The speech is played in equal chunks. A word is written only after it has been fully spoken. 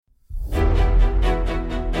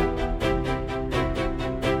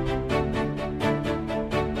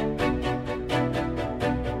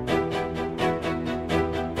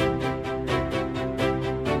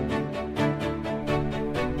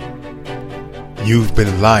You've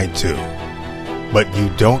been lied to, but you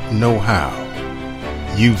don't know how.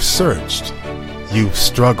 You've searched, you've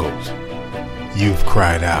struggled, you've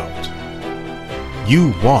cried out.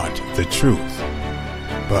 You want the truth,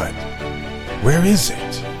 but where is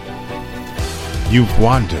it? You've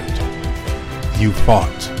wandered, you've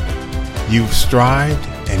fought, you've strived,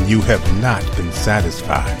 and you have not been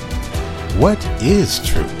satisfied. What is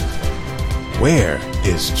truth? Where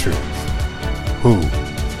is truth? Who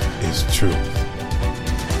is truth?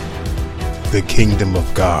 The kingdom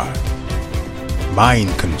of God, mind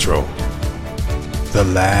control, the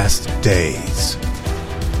last days,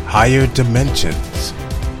 higher dimensions,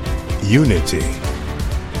 unity,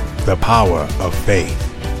 the power of faith,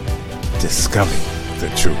 discovering the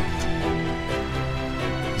truth.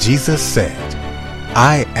 Jesus said,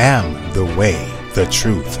 I am the way, the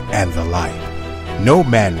truth, and the life. No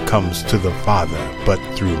man comes to the Father but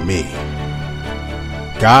through me.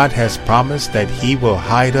 God has promised that he will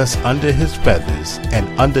hide us under his feathers, and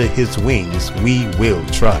under his wings we will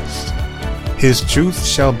trust. His truth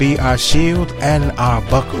shall be our shield and our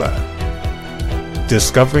buckler.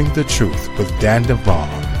 Discovering the Truth with Dan Duvall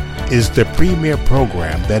is the premier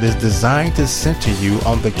program that is designed to center you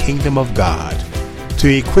on the kingdom of God, to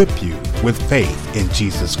equip you with faith in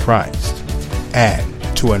Jesus Christ, and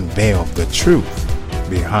to unveil the truth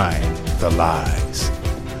behind the lies.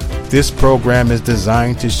 This program is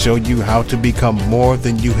designed to show you how to become more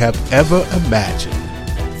than you have ever imagined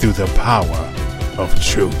through the power of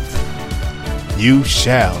truth. You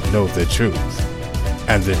shall know the truth,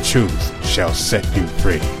 and the truth shall set you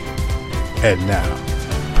free. And now,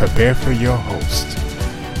 prepare for your host,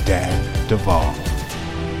 Dan Duvall.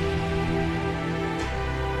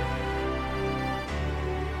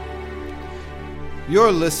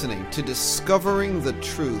 You're listening to Discovering the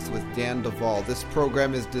Truth with Dan Duvall. This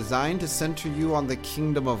program is designed to center you on the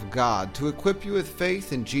kingdom of God, to equip you with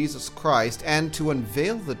faith in Jesus Christ, and to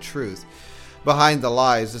unveil the truth behind the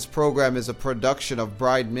lies. This program is a production of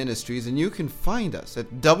Bride Ministries, and you can find us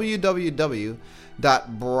at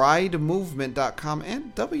www.bridemovement.com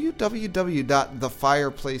and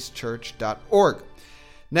www.thefireplacechurch.org.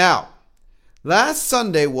 Now, last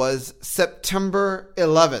Sunday was September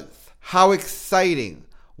 11th. How exciting.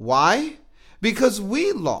 Why? Because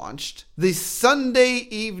we launched the Sunday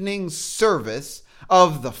evening service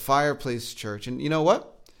of the Fireplace Church. And you know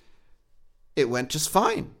what? It went just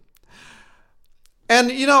fine.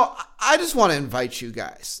 And I just want to invite you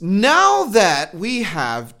guys. Now that we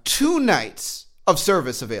have 2 nights of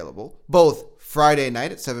service available, both Friday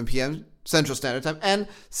night at 7 p.m. Central Standard Time and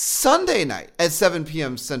Sunday night at 7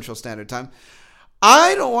 p.m. Central Standard Time,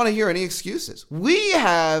 I don't want to hear any excuses. We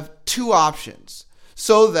have 2 options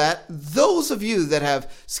so that those of you that have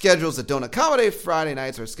schedules that don't accommodate Friday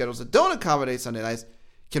nights or schedules that don't accommodate Sunday nights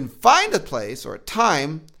can find a place or a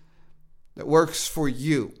time that works for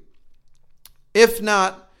you. If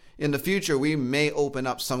not, in the future, we may open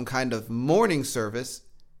up some kind of morning service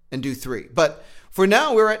and do 3. But for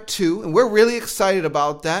now, we're at 2, and we're really excited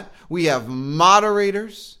about that. We have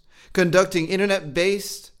moderators conducting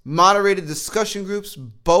internet-based moderated discussion groups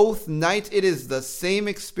both nights. It is the same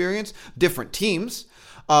experience, different teams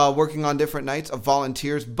working on different nights of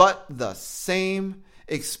volunteers, but the same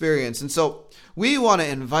experience. And so we want to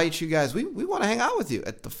invite you guys. We want to hang out with you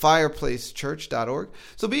at thefireplacechurch.org.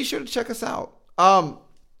 So be sure to check us out. Other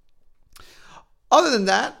than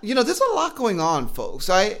that, there's a lot going on, folks.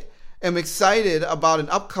 I am excited about an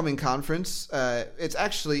upcoming conference. It's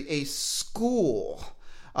actually a school.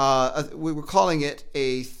 We were calling it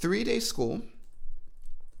a 3-day school,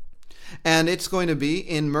 and it's going to be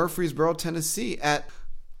in Murfreesboro, Tennessee at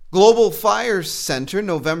Global Fire Center,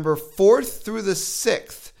 November 4th through the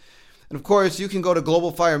 6th. And of course, you can go to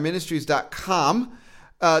globalfireministries.com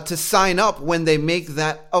to sign up when they make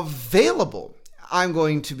that available. I'm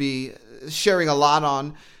going to be sharing a lot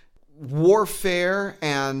on warfare,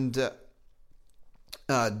 and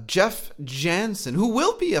Jeff Jansen, who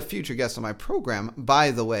will be a future guest on my program,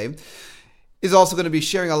 by the way, is also going to be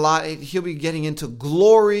sharing a lot. He'll be getting into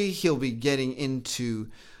glory. He'll be getting into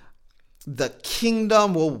the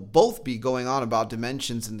kingdom. We'll both be going on about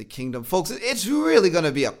dimensions in the kingdom. Folks, it's really going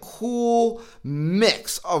to be a cool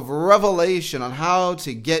mix of revelation on how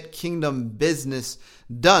to get kingdom business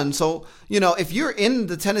done. So, if you're in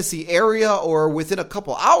the Tennessee area or within a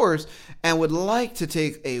couple hours and would like to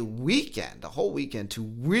take a whole weekend to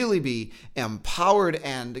really be empowered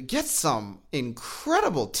and get some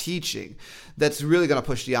incredible teaching that's really going to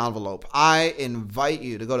push the envelope, I invite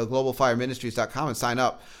you to go to globalfireministries.com and sign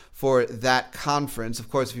up for that conference. Of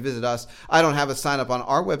course, if you visit us, I don't have a sign up on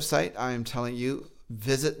our website. I am telling you,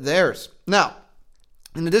 visit theirs. Now,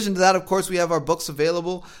 In addition to that, of course, we have our books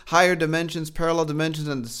available: Higher Dimensions, Parallel Dimensions,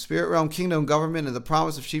 and the Spirit Realm, Kingdom Government, and the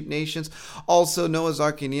Promise of Sheep Nations. Also, Noah's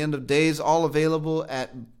Ark and the End of Days, all available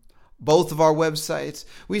at both of our websites.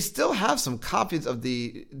 We still have some copies of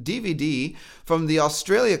the DVD from the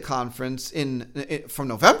Australia conference from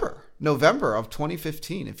November of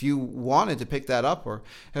 2015. If you wanted to pick that up or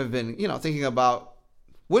have been, thinking about,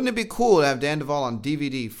 wouldn't it be cool to have Dan Duvall on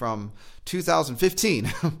DVD from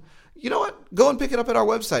 2015? You know what? Go and pick it up at our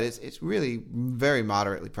website. It's really very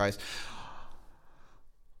moderately priced.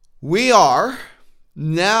 We are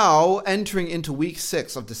now entering into week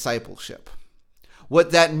 6 of discipleship.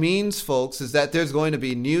 What that means, folks, is that there's going to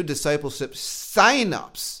be new discipleship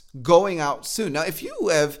signups going out soon. Now, if you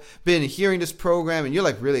have been hearing this program and you're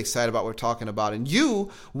like really excited about what we're talking about, and you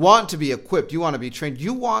want to be equipped, you want to be trained,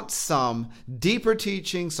 you want some deeper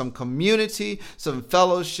teaching, some community, some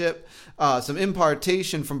fellowship, some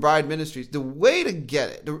impartation from Bride Ministries, the way to get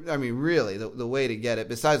it, the way to get it,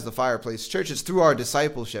 besides the Fireplace Church, is through our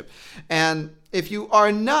discipleship. And if you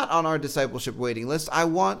are not on our discipleship waiting list, I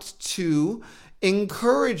want to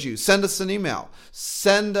encourage you. Send us an email.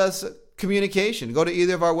 Send us communication. Go to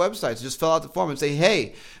either of our websites. Just fill out the form and say,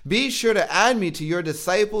 hey, be sure to add me to your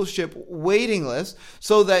discipleship waiting list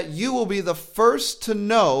so that you will be the first to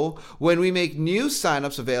know when we make new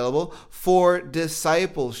signups available for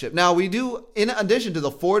discipleship. Now, we do, in addition to the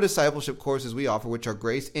 4 discipleship courses we offer, which are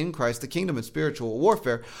Grace in Christ, the Kingdom, and Spiritual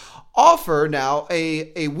Warfare, offer now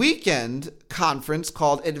a weekend conference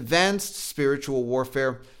called Advanced Spiritual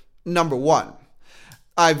Warfare Number 1.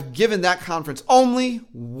 I've given that conference only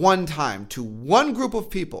one time to one group of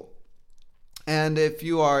people. And if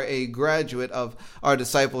you are a graduate of our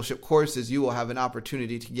discipleship courses, you will have an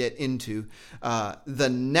opportunity to get into the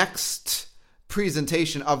next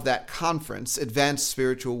presentation of that conference, Advanced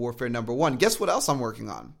Spiritual Warfare Number 1. Guess what else I'm working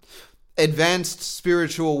on? Advanced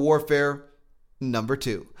Spiritual Warfare Number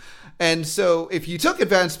 2. And so if you took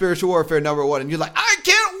Advanced Spiritual Warfare Number 1 and you're like, I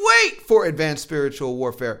can't wait for Advanced Spiritual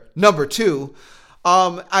Warfare Number 2,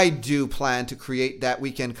 I do plan to create that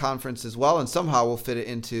weekend conference as well, and somehow we'll fit it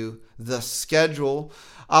into the schedule.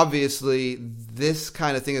 Obviously, this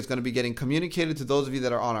kind of thing is going to be getting communicated to those of you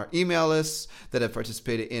that are on our email lists, that have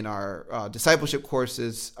participated in our discipleship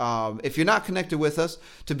courses. If you're not connected with us,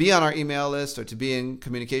 to be on our email list or to be in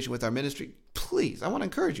communication with our ministry, please, I want to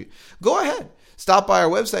encourage you. Go ahead. Stop by our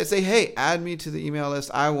website. Say, hey, add me to the email list.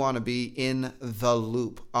 I want to be in the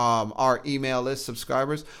loop. Our email list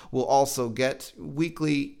subscribers will also get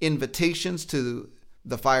weekly invitations to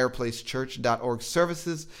the fireplacechurch.org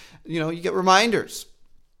services. You get reminders.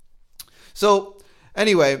 So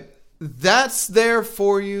anyway, that's there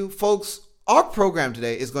for you, folks. Our program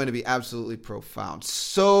today is going to be absolutely profound.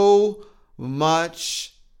 So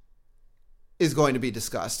much is going to be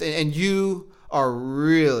discussed, and you are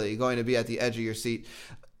really going to be at the edge of your seat.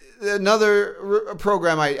 Another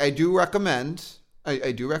program I do recommend.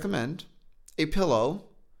 I do recommend a pillow,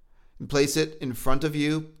 and place it in front of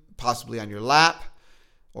you, possibly on your lap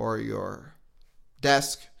or your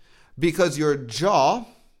desk, because your jaw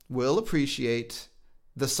will appreciate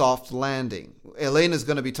the soft landing. Eleyna is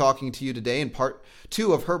going to be talking to you today in part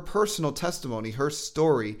 2 of her personal testimony, her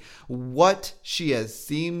story, what she has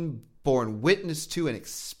seen, borne witness to, and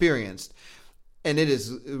experienced. And it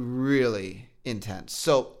is really intense.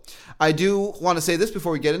 So I do want to say this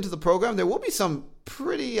before we get into the program. There will be some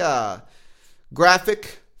pretty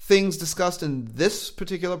graphic things discussed in this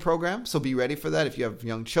particular program. So be ready for that. If you have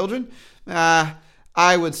young children,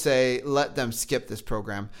 I would say let them skip this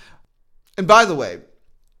program. And by the way,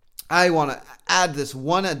 I want to add this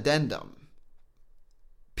one addendum.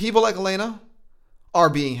 People like Eleyna are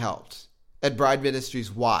being helped at Bride Ministries.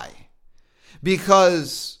 Why?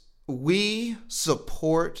 Because we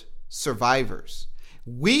support survivors.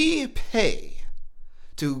 We pay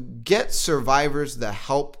to get survivors the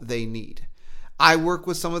help they need. I work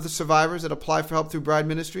with some of the survivors that apply for help through Bride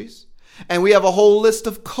Ministries. And we have a whole list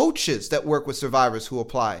of coaches that work with survivors who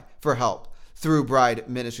apply for help through Bride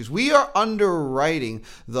Ministries. We are underwriting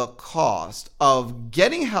the cost of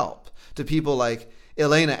getting help to people like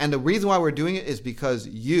Eleyna. And the reason why we're doing it is because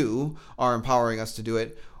you are empowering us to do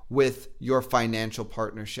it with your financial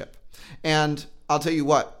partnership. And I'll tell you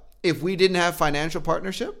what, if we didn't have financial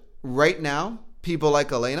partnership, right now, people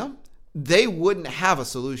like Eleyna, they wouldn't have a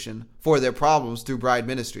solution for their problems through Bride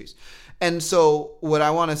Ministries. And so what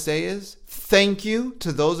I want to say is thank you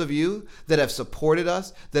to those of you that have supported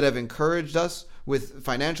us, that have encouraged us with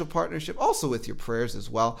financial partnership, also with your prayers as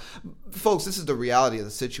well. Folks, this is the reality of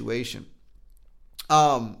the situation.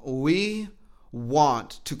 We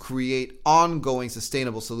want to create ongoing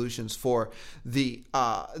sustainable solutions for the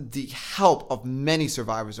help of many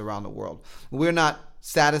survivors around the world. We're not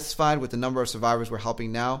satisfied with the number of survivors we're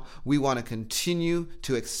helping now. We want to continue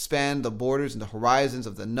to expand the borders and the horizons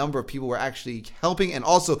of the number of people we're actually helping and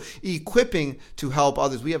also equipping to help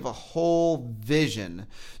others. We have a whole vision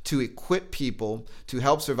to equip people to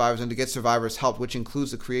help survivors and to get survivors help, which includes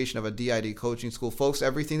the creation of a DID coaching school. Folks,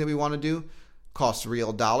 everything that we want to do costs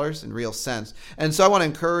real dollars and real cents. And so I want to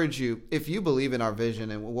encourage you, if you believe in our vision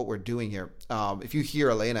and what we're doing here, if you hear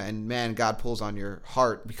Eleyna and man, God pulls on your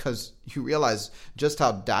heart because you realize just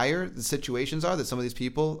how dire the situations are that some of these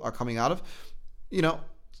people are coming out of,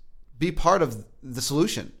 be part of the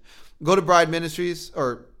solution. Go to Bride Ministries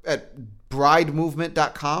or at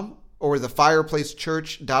bridemovement.com or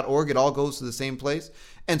thefireplacechurch.org. It all goes to the same place,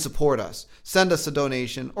 and support us. Send us a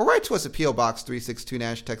donation or write to us at P.O. Box 362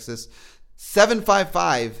 Nash, Texas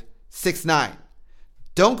 75569.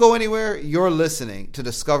 Don't go anywhere. You're listening to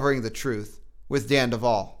Discovering the Truth with Dan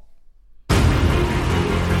Duvall.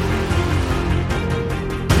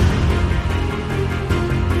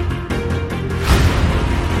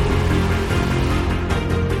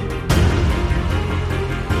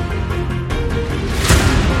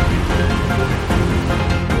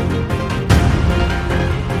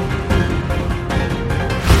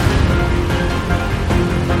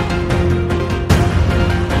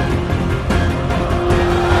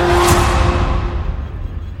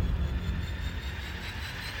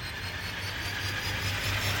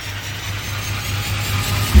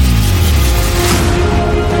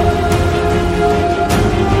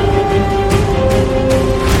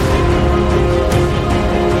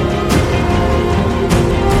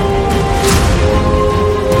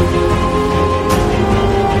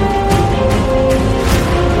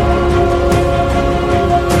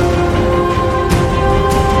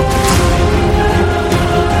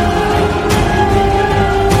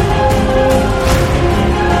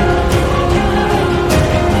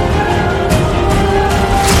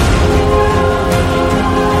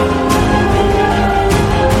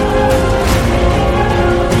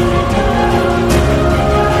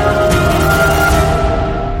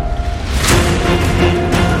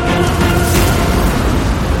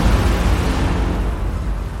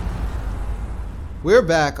 We're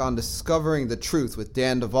back on Discovering the Truth with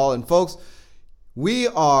Dan Duvall. And folks, we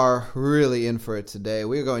are really in for it today.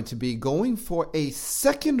 We're going to be going for a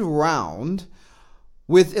second round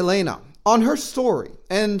with Eleyna on her story.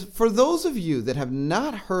 And for those of you that have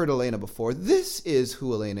not heard Eleyna before, this is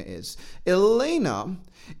who Eleyna is. Eleyna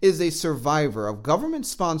is a survivor of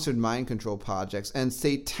government-sponsored mind control projects and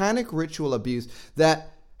satanic ritual abuse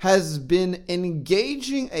that has been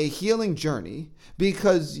engaging a healing journey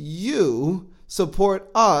because you support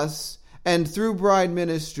us, and through Bride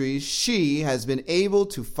Ministries, she has been able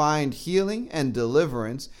to find healing and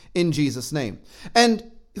deliverance in Jesus' name. And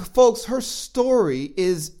folks, her story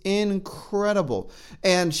is incredible.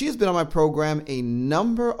 And she has been on my program a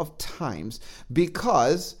number of times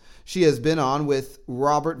because she has been on with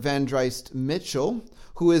Robert Van Dreist Mitchell,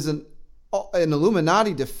 who is an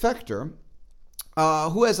Illuminati defector,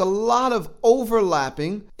 who has a lot of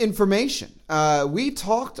overlapping information. We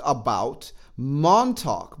talked about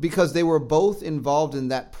Montauk because they were both involved in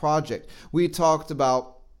that project. We talked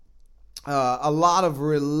about a lot of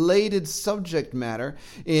related subject matter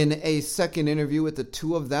in a second interview with the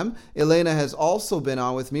two of them. Eleyna has also been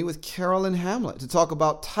on with me with Carolyn Hamlet to talk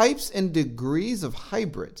about types and degrees of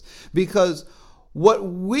hybrids, because what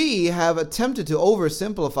we have attempted to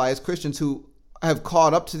oversimplify as Christians who have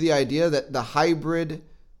caught up to the idea that the hybrid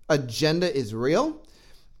agenda is real,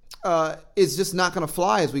 it's just not going to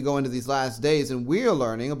fly as we go into these last days. And we're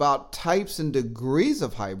learning about types and degrees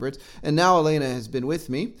of hybrids. And now Eleyna has been with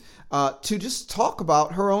me to just talk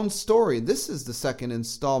about her own story. This is the second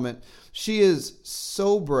installment. She is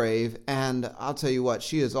so brave. And I'll tell you what,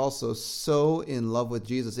 she is also so in love with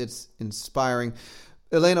Jesus. It's inspiring.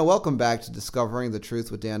 Eleyna, welcome back to Discovering the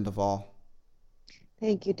Truth with Dan Duvall.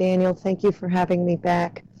 Thank you, Daniel. Thank you for having me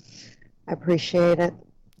back. I appreciate it.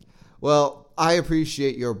 Well, I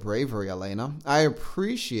appreciate your bravery, Eleyna. I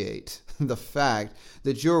appreciate the fact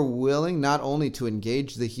that you're willing not only to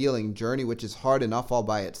engage the healing journey, which is hard enough all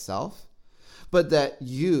by itself, but that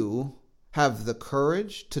you have the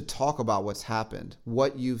courage to talk about what's happened,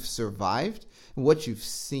 what you've survived, and what you've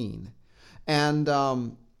seen. And, I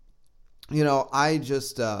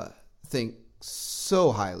just think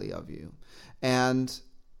so highly of you. And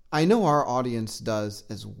I know our audience does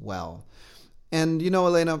as well. And,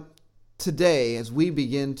 Eleyna, today, as we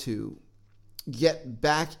begin to get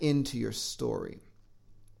back into your story,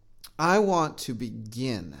 I want to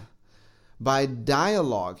begin by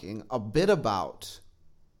dialoguing a bit about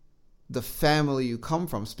the family you come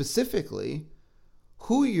from, specifically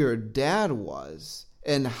who your dad was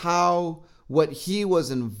and how what he was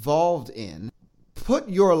involved in put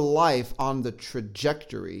your life on the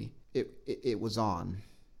trajectory it was on.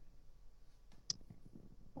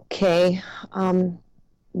 Okay.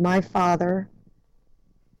 My father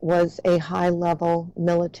was a high-level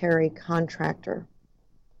military contractor.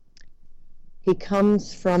 He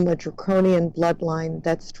comes from a draconian bloodline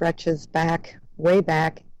that stretches back, way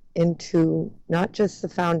back, into not just the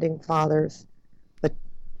founding fathers, but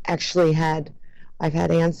actually I've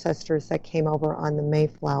had ancestors that came over on the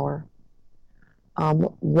Mayflower.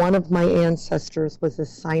 One of my ancestors was a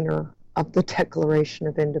signer of the Declaration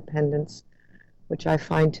of Independence, which I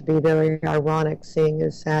find to be very ironic, seeing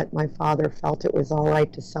as that my father felt it was all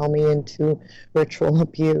right to sell me into ritual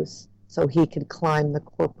abuse so he could climb the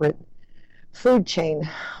corporate food chain.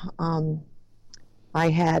 I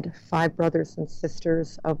had 5 brothers and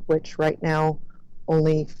sisters, of which right now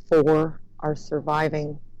only 4 are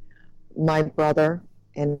surviving. My brother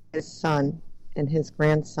and his son and his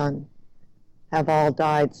grandson have all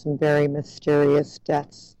died some very mysterious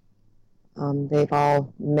deaths. They've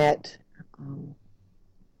all met.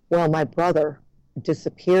 Well, my brother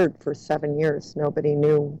disappeared for 7 years. Nobody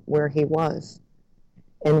knew where he was.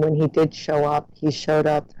 And when he did show up, he showed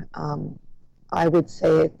up, I would say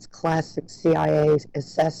it's classic CIA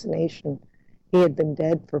assassination. He had been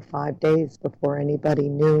dead for 5 days before anybody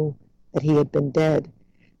knew that he had been dead.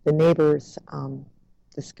 The neighbors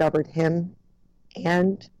discovered him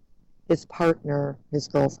and his partner, his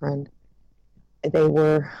girlfriend. They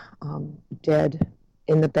were dead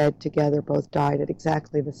in the bed together, both died at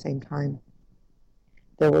exactly the same time.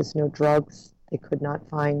 There was no drugs. They could not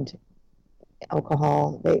find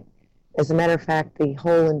alcohol. As a matter of fact, the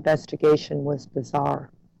whole investigation was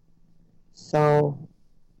bizarre. So,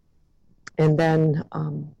 and then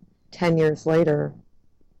 10 years later,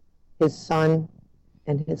 his son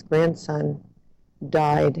and his grandson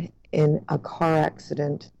died in a car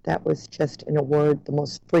accident that was just, in a word, the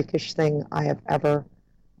most freakish thing I have ever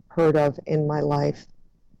heard of in my life.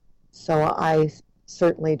 So I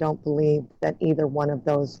certainly don't believe that either one of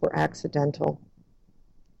those were accidental.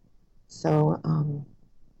 So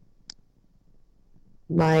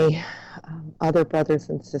my other brothers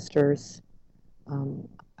and sisters,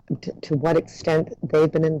 to what extent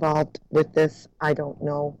they've been involved with this, I don't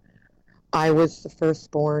know. I was the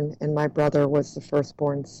firstborn, and my brother was the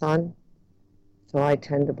firstborn son. So I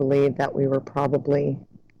tend to believe that we were probably,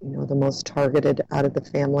 the most targeted out of the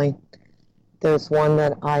family. There's one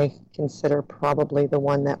that I consider probably the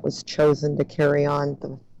one that was chosen to carry on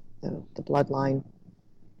the bloodline.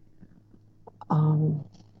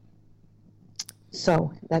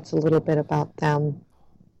 So that's a little bit about them.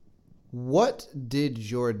 What did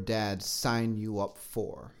your dad sign you up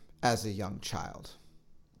for as a young child?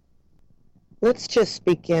 Let's just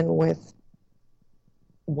begin with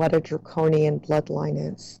what a draconian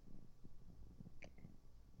bloodline is.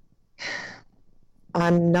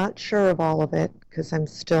 I'm not sure of all of it because I'm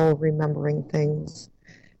still remembering things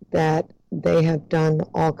that they have done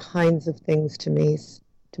all kinds of things to me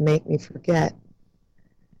to make me forget.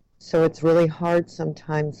 So it's really hard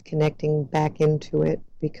sometimes connecting back into it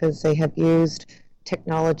because they have used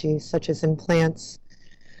technologies such as implants,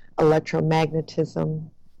 electromagnetism,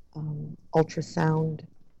 ultrasound,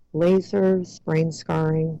 lasers, brain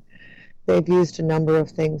scarring. They've used a number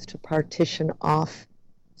of things to partition off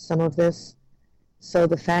some of this. So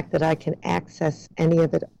the fact that I can access any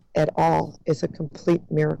of it at all is a complete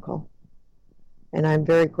miracle. And I'm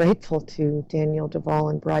very grateful to Daniel Duvall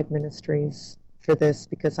and Bride Ministries for this,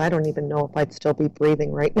 because I don't even know if I'd still be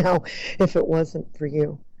breathing right now if it wasn't for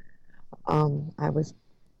you. I was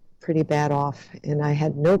pretty bad off, and I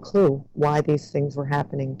had no clue why these things were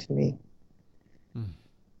happening to me.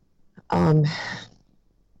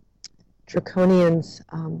 Draconians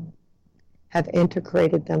have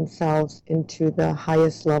integrated themselves into the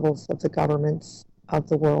highest levels of the governments of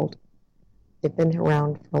the world. They've been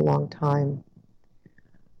around for a long time.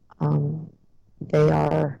 They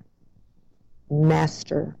are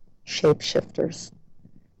master shapeshifters.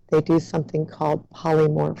 They do something called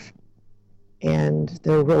polymorph, and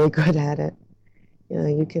they're really good at it.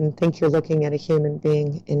 You can think you're looking at a human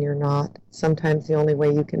being, and you're not. Sometimes the only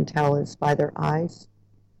way you can tell is by their eyes.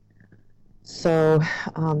 So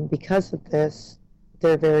because of this,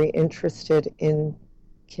 they're very interested in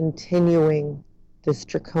continuing this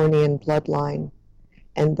draconian bloodline.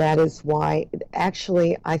 And that is why,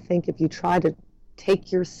 actually, I think if you try to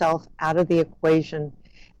take yourself out of the equation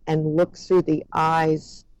and look through the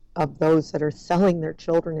eyes of those that are selling their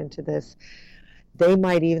children into this, they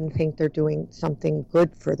might even think they're doing something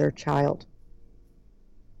good for their child.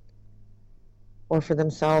 Or for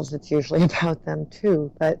themselves, it's usually about them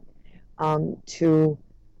too. But to,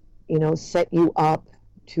 set you up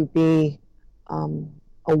to be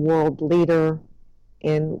a world leader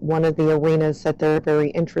in one of the arenas that they're very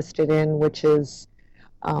interested in, which is,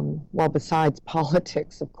 besides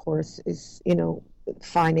politics, of course, is,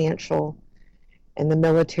 financial and the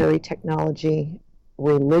military, technology,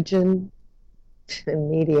 religion,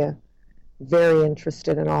 and media. Very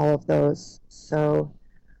interested in all of those. So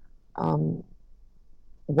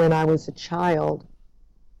when I was a child,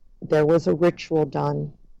 there was a ritual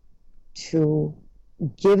done to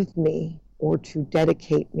give me or to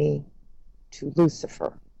dedicate me to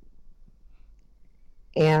Lucifer.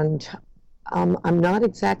 And I'm not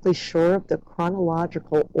exactly sure of the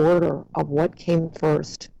chronological order of what came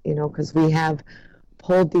first, because we have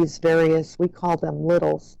pulled these various, we call them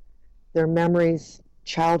littles. They're memories,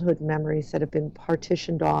 childhood memories that have been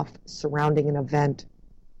partitioned off surrounding an event.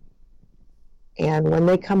 And when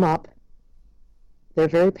they come up, they're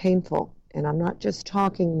very painful. And I'm not just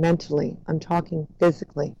talking mentally, I'm talking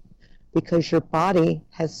physically, because your body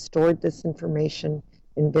has stored this information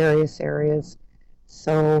in various areas.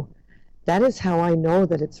 So that is how I know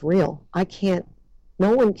that it's real.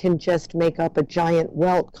 No one can just make up a giant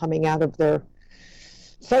welt coming out of their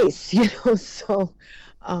face, so,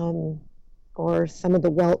 or some of the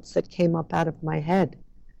welts that came up out of my head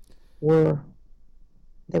were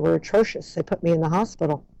atrocious. They put me in the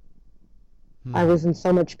hospital. I was in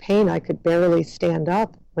so much pain I could barely stand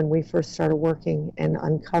up when we first started working and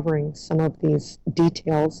uncovering some of these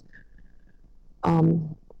details.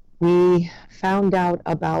 We found out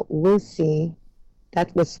about Lucy.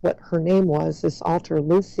 That was what her name was, this alter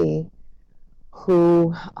Lucy,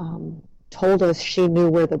 who told us she knew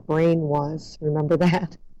where the brain was. Remember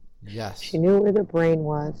that? Yes. She knew where the brain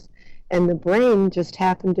was. And the brain just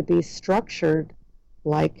happened to be structured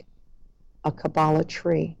like a Kabbalah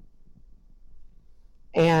tree.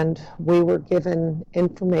 And we were given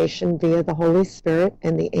information via the Holy Spirit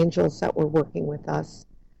and the angels that were working with us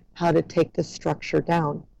how to take the structure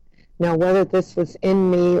down. Now, whether this was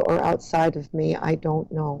in me or outside of me, I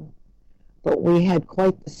don't know. But we had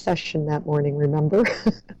quite the session that morning, remember?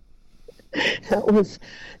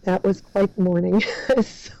 That was quite the morning.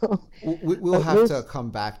 So, we'll have to come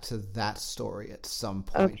back to that story at some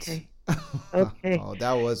point. Okay. Okay. Oh,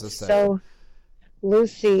 that was a session. So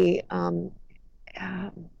Lucy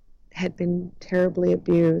had been terribly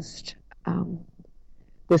abused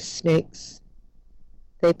with snakes.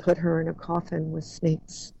 They put her in a coffin with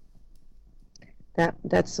snakes.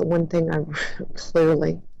 That's the one thing I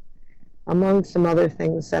clearly, among some other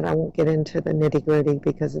things that I won't get into the nitty-gritty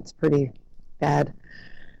because it's pretty bad.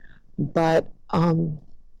 But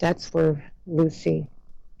that's where Lucy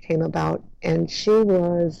came about. And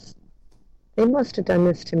they must have done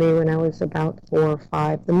this to me when I was about 4 or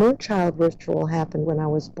 5. The Moonchild ritual happened when I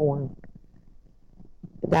was born.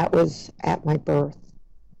 That was at my birth.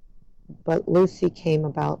 But Lucy came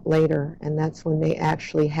about later, and that's when they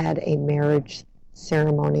actually had a marriage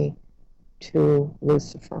ceremony to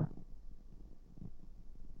Lucifer.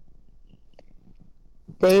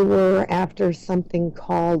 They were after something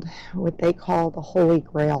called, what they call the Holy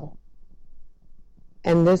Grail.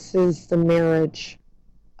 And this is the marriage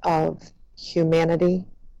of humanity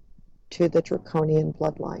to the draconian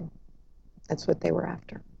bloodline. That's what they were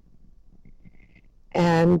after.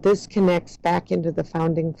 And this connects back into the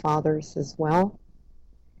founding fathers as well.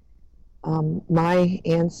 My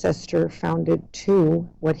ancestor founded 2,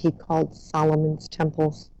 what he called Solomon's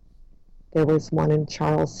temples. There was one in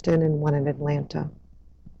Charleston and one in Atlanta.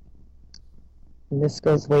 And this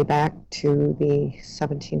goes way back to the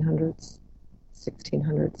 1700s,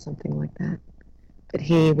 1600s, something like that. But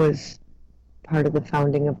he was part of the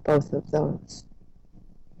founding of both of those.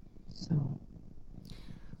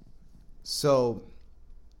 So,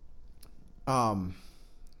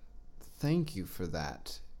 thank you for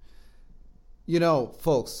that.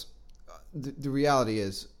 Folks, the reality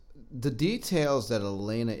is the details that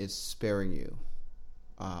Eleyna is sparing you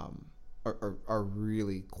are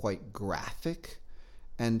really quite graphic.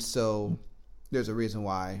 And so there's a reason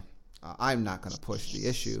why I'm not going to push the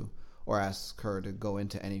issue or ask her to go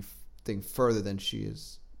into anything further than she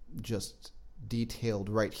is just detailed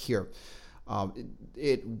right here.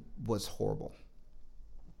 It was horrible.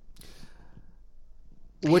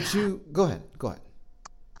 Go ahead.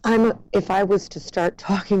 If I was to start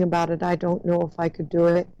talking about it, I don't know if I could do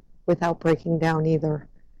it without breaking down either.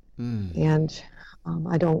 And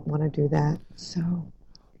I don't want to do that. So,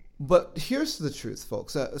 But here's the truth,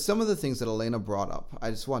 folks. Some of the things that Eleyna brought up,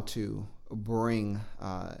 I just want to bring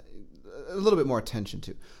a little bit more attention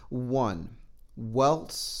to. One,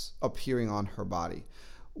 welts appearing on her body.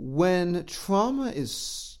 When trauma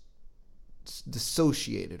is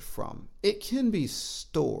dissociated from, it can be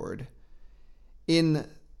stored in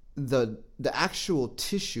the actual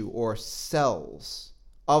tissue or cells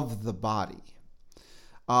of the body.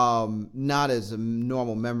 Not as a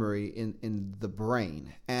normal memory in the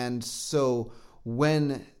brain. And so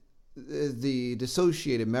when the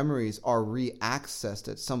dissociated memories are reaccessed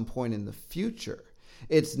at some point in the future,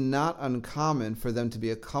 it's not uncommon for them to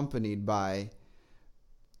be accompanied by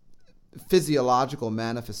physiological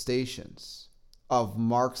manifestations of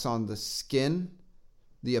marks on the skin,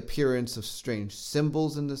 the appearance of strange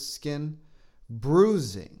symbols in the skin,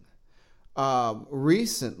 bruising.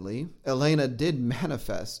 Recently, Eleyna did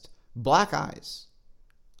manifest black eyes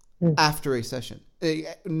after a session.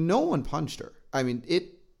 No one punched her. I mean,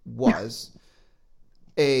 it was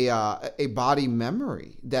a body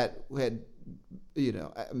memory that had,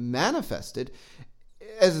 manifested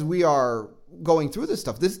as we are going through this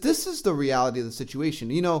stuff. This is the reality of the situation.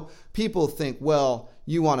 People think, well,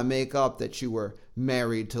 you want to make up that you were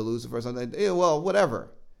married to Lucifer or something. Well,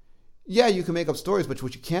 whatever. Yeah, you can make up stories, but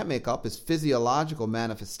what you can't make up is physiological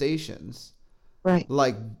manifestations, right?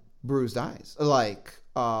 Like bruised eyes, like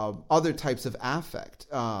other types of affect,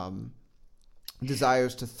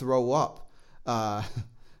 desires to throw up,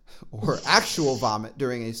 or actual vomit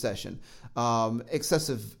during a session,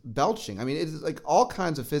 excessive belching. I mean, it's like all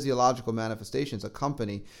kinds of physiological manifestations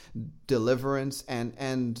accompany deliverance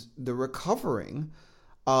and the recovering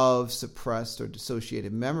of suppressed or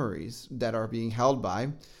dissociated memories that are being held by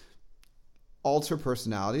alter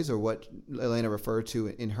personalities, or what Eleyna referred to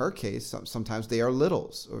in her case. Sometimes they are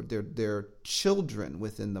littles, or they're children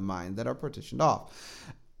within the mind that are partitioned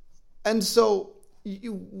off. And so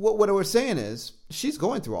what we're saying is she's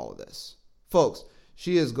going through all of this. Folks,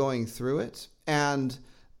 she is going through it. And,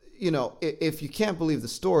 if you can't believe the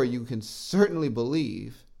story, you can certainly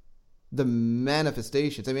believe the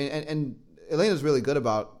manifestations. I mean, and Eleyna's really good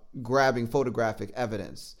about grabbing photographic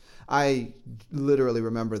evidence. I literally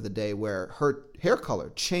remember the day where her hair color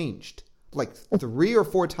changed like 3 or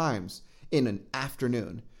 4 times in an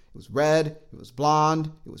afternoon. It was red, it was blonde,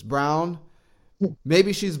 it was brown.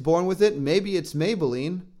 Maybe she's born with it. Maybe it's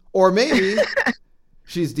Maybelline, or maybe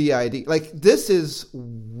she's DID. Like, this is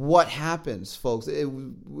what happens, folks.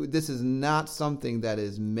 This is not something that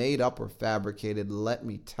is made up or fabricated, let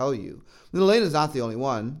me tell you. And Eleyna's not the only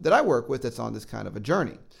one that I work with that's on this kind of a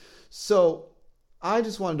journey. So I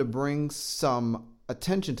just wanted to bring some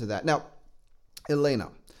attention to that. Now,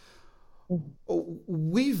 Eleyna,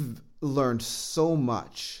 we've learned so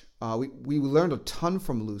much. We learned a ton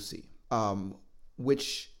from Lucy,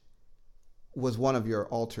 which was one of your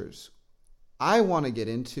alters. I want to get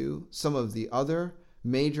into some of the other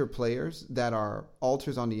major players that are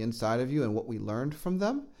alters on the inside of you and what we learned from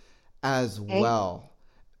them as well.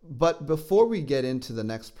 But before we get into the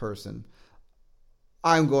next person,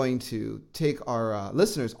 I'm going to take our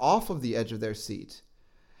listeners off of the edge of their seat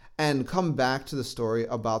and come back to the story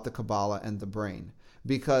about the Kabbalah and the brain,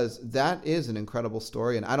 because that is an incredible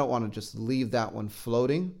story, and I don't want to just leave that one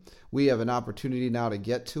floating. We have an opportunity now to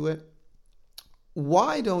get to it.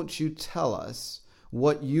 Why don't you tell us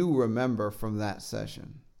what you remember from that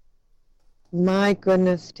session? My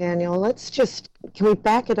goodness, Daniel, can we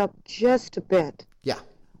back it up just a bit? Yeah.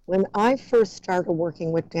 When I first started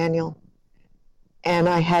working with Daniel, and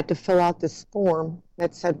I had to fill out this form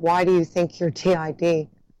that said, why do you think you're DID?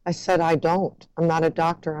 I said, I don't. I'm not a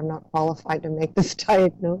doctor. I'm not qualified to make this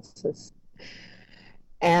diagnosis.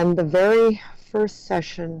 And the very first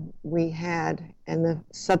session we had, and the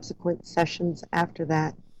subsequent sessions after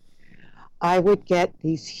that, I would get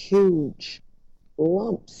these huge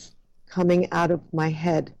lumps coming out of my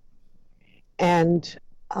head. And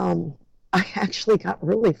I actually got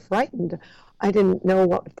really frightened. I didn't know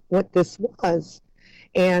what this was.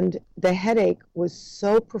 And the headache was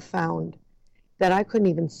so profound that I couldn't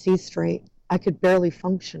even see straight. I could barely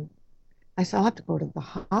function. I said, I'll have to go to the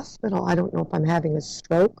hospital. I don't know if I'm having a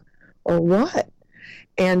stroke or what.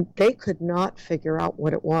 And they could not figure out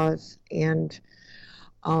what it was. And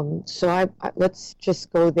so I let's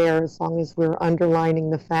just go there, as long as we're underlining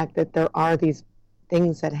the fact that there are these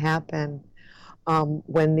things that happen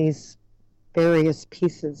when these various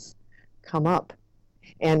pieces come up.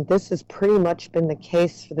 And this has pretty much been the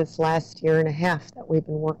case for this last year and a half that we've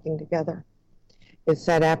been working together, is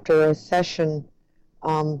that after a session,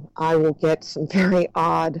 I will get some very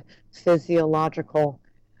odd physiological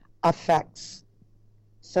effects.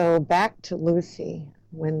 So back to Lucy.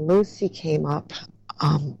 when Lucy came up,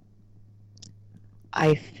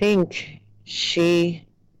 I think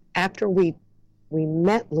after we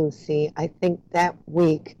met Lucy, I think that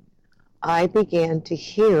week, I began to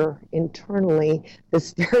hear internally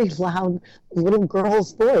this very loud little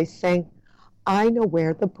girl's voice saying, I know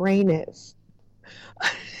where the brain is.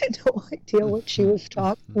 I had no idea what she was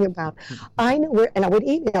talking about. I know where, and I would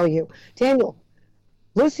email you, Daniel,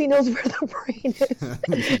 Lucy knows where the brain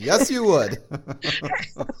is. Yes, you would.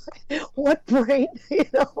 What brain,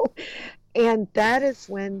 And that is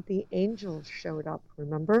when the angels showed up,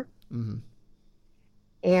 remember? Mm-hmm.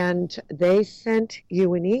 And they sent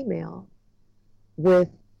you an email with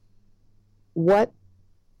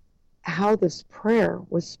how this prayer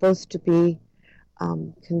was supposed to be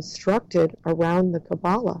constructed around the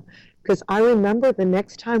Kabbalah. Because I remember the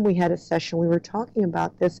next time we had a session, we were talking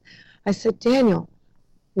about this. I said, Daniel,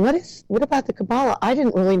 what about the Kabbalah? I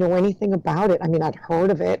didn't really know anything about it. I mean, I'd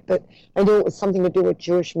heard of it, but I knew it was something to do with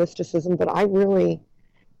Jewish mysticism, but I really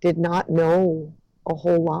did not know a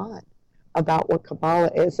whole lot about what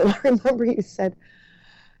Kabbalah is. And I remember you said,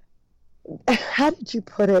 how did you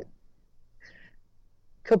put it?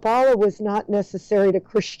 Kabbalah was not necessary to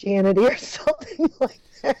Christianity or something like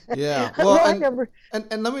that. Yeah. Well, I remember.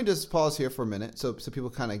 And let me just pause here for a minute so people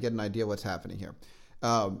kind of get an idea what's happening here.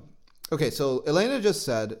 Okay, so Eleyna just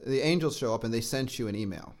said the angels show up and they sent you an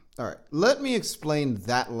email. All right, let me explain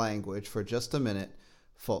that language for just a minute,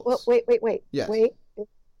 folks. Well, wait. Yes. Wait.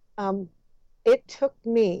 It took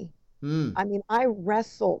me, I mean, I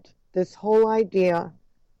wrestled this whole idea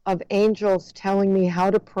of angels telling me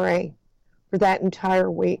how to pray for that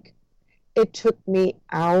entire week. It took me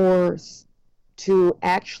hours to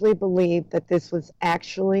actually believe that this was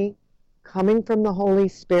actually coming from the Holy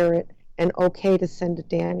Spirit and okay to send to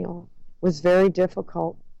Daniel. It was very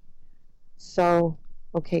difficult. So,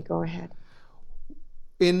 okay, go ahead.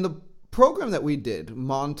 In the program that we did,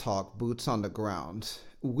 Montauk, Boots on the Ground,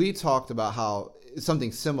 we talked about how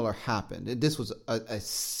something similar happened. This was a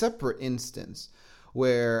separate instance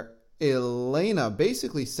where Eleyna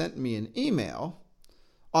basically sent me an email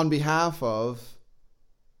on behalf of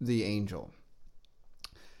the angel.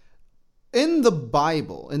 In the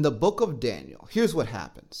Bible, in the book of Daniel, here's what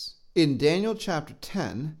happens. In Daniel chapter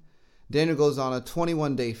 10, Daniel goes on a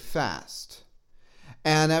 21-day fast.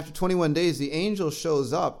 And after 21 days, the angel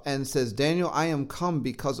shows up and says, Daniel, I am come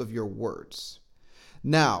because of your words.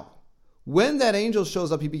 Now, when that angel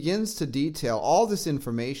shows up, he begins to detail all this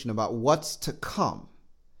information about what's to come.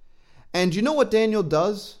 And you know what Daniel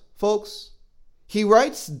does, folks? He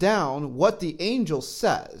writes down what the angel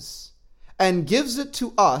says and gives it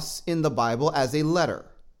to us in the Bible as a letter.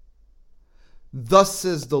 Thus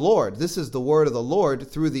says the Lord. This is the word of the Lord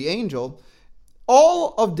through the angel.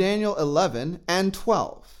 All of Daniel 11 and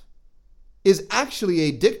 12 is actually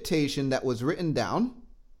a dictation that was written down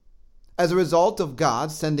as a result of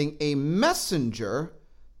God sending a messenger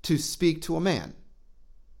to speak to a man.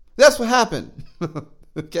 That's what happened.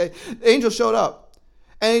 Okay? The angel showed up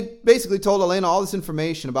and he basically told Eleyna all this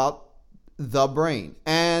information about the brain.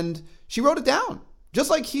 And she wrote it down, just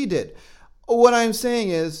like he did. What I'm saying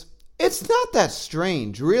is, it's not that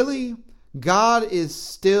strange, really. God is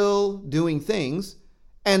still doing things,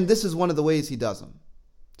 and this is one of the ways he does them.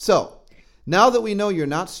 So, now that we know you're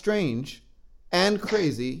not strange and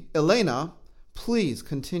crazy, Eleyna, please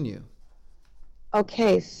continue.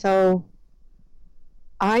 Okay, so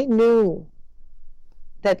I knew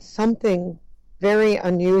that something very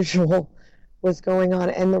unusual was going on.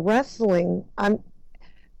 And the wrestling,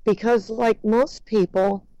 because like most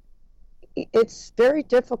people, it's very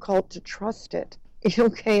difficult to trust it.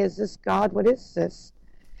 Okay, is this God? What is this?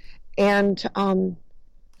 And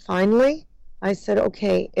finally, I said,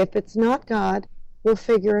 okay, if it's not God, we'll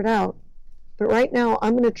figure it out. But right now,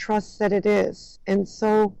 I'm going to trust that it is. And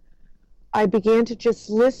so I began to just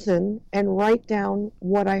listen and write down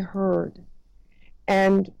what I heard.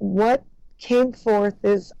 And what came forth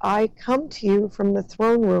is, I come to you from the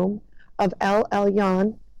throne room of El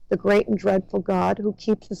Elyon, the great and dreadful God, who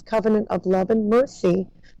keeps his covenant of love and mercy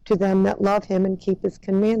to them that love him and keep his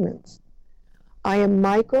commandments. I am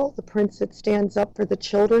Michael, the prince that stands up for the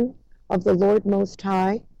children of the Lord Most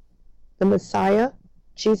High, the Messiah,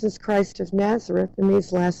 Jesus Christ of Nazareth, in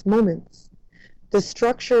these last moments. The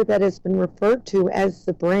structure that has been referred to as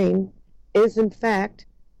the brain is, in fact,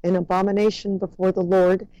 an abomination before the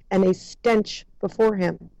Lord and a stench before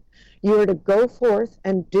him. You are to go forth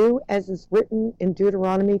and do as is written in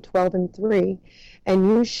Deuteronomy 12:3, and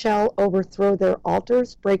you shall overthrow their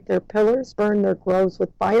altars, break their pillars, burn their groves with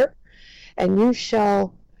fire, and you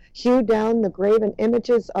shall Hew down the graven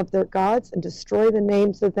images of their gods and destroy the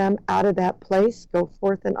names of them out of that place. Go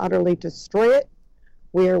forth and utterly destroy it.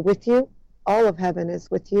 We are with you. All of heaven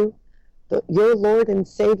is with you. Your Lord and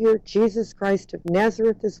Savior, Jesus Christ of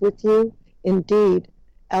Nazareth, is with you. Indeed,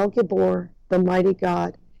 El Gibor, the mighty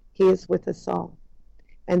God, he is with us all.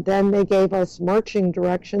 And then they gave us marching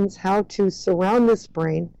directions how to surround this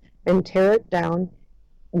brain and tear it down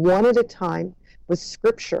one at a time with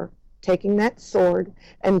scripture, taking that sword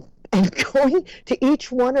and going to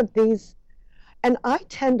each one of these. And I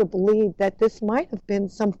tend to believe that this might have been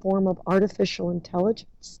some form of artificial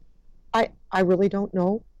intelligence. I really don't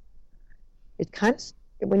know. It kind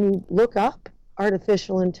of, when you look up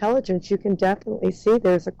artificial intelligence, you can definitely see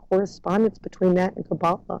there's a correspondence between that and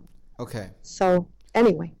Kabbalah. Okay. So,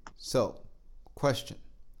 anyway. So, question.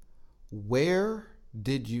 Where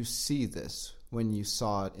did you see this when you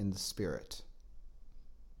saw it in the spirit?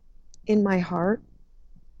 In my heart,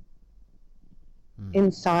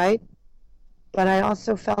 inside, but I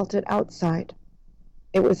also felt it outside.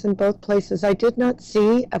 It was in both places. I did not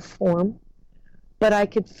see a form, but I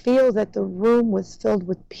could feel that the room was filled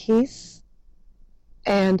with peace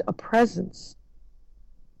and a presence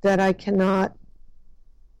that I cannot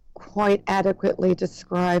quite adequately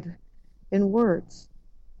describe in words.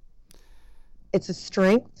 It's a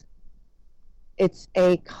strength. It's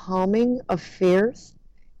a calming of fears.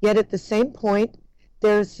 Yet at the same point,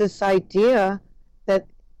 there's this idea that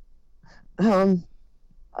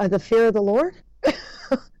the fear of the Lord,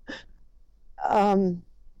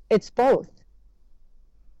 it's both.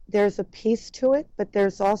 There's a peace to it, but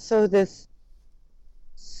there's also this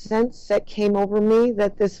sense that came over me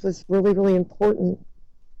that this was really, really important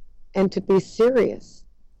and to be serious.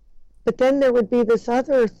 But then there would be this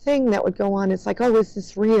other thing that would go on. It's like, oh, is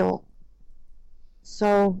this real?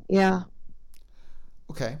 So, yeah.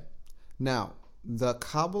 Okay. Now, the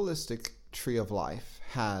Kabbalistic tree of life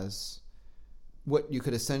has what you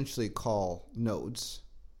could essentially call nodes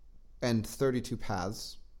and 32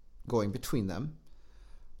 paths going between them.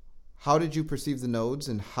 How did you perceive the nodes,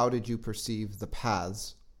 and how did you perceive the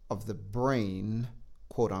paths of the brain,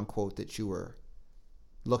 quote unquote, that you were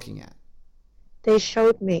looking at? They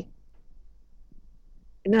showed me.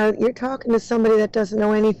 Now, you're talking to somebody that doesn't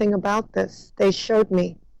know anything about this. They showed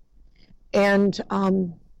me. And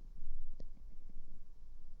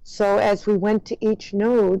so as we went to each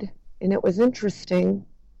node, and it was interesting,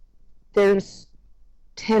 there's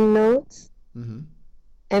 10 nodes,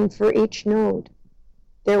 and for each node,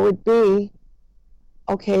 there would be,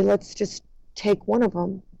 okay, let's just take one of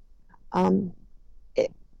them.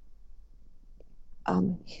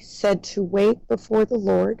 He said to wait before the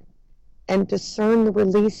Lord and discern the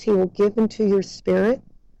release he will give into your spirit.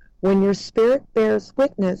 When your spirit bears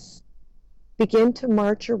witness, begin to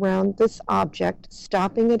march around this object,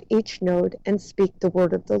 stopping at each node, and speak the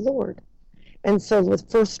word of the Lord. And so the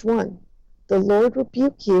first one, the Lord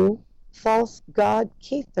rebuke you, false god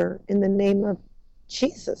Kether, in the name of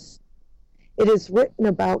Jesus. It is written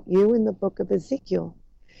about you in the book of Ezekiel.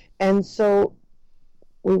 And so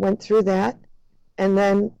we went through that. And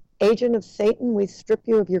then, agent of Satan, we strip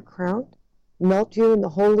you of your crown, melt you in the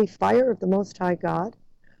holy fire of the Most High God.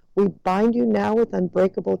 We bind you now with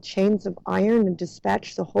unbreakable chains of iron and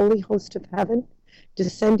dispatch the holy host of heaven to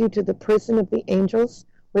send you to the prison of the angels,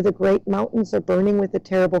 where the great mountains are burning with a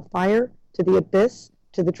terrible fire, to the abyss,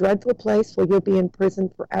 to the dreadful place where you'll be in prison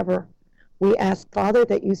forever. We ask, Father,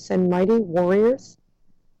 that you send mighty warriors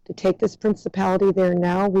to take this principality there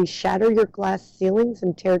now. We shatter your glass ceilings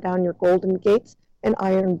and tear down your golden gates and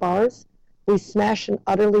iron bars. We smash and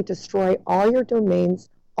utterly destroy all your domains,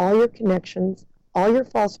 all your connections, all your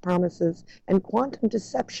false promises, and quantum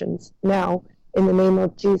deceptions now in the name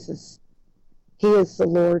of Jesus. He is the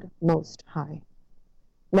Lord Most High.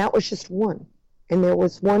 And that was just one. And there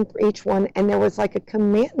was one for each one, and there was like a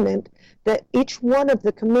commandment that each one of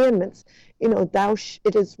the commandments, you know,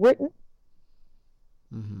 it is written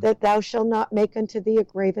that thou shalt not make unto thee a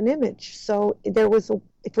graven image. So there was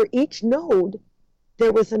for each node,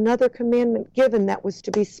 there was another commandment given that was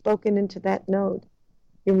to be spoken into that node.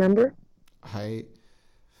 You remember? I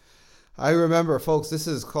remember, folks. This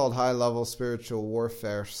is called high-level spiritual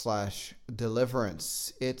warfare /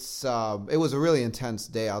 deliverance. It was a really intense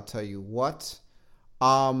day, I'll tell you what.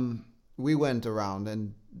 We went around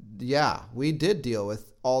and yeah, we did deal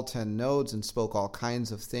with all 10 nodes and spoke all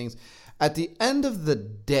kinds of things. At the end of the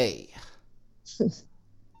day,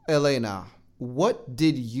 Eleyna, what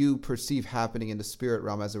did you perceive happening in the spirit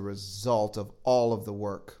realm as a result of all of the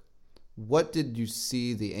work? What did you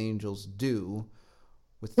see the angels do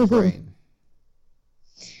with the brain?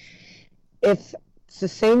 If it's the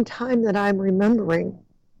same time that I'm remembering,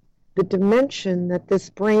 the dimension that this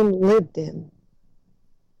brain lived in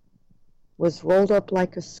was rolled up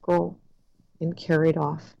like a scroll and carried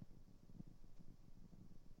off.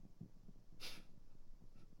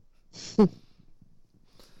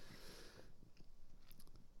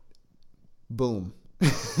 Boom.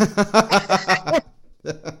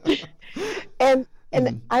 and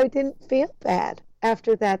I didn't feel bad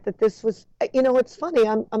after that this was, it's funny.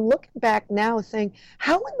 I'm looking back now saying,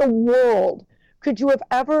 how in the world could you have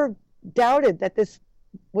ever doubted that this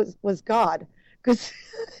was God? Because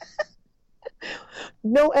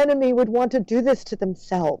no enemy would want to do this to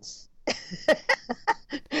themselves.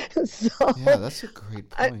 So yeah, that's a great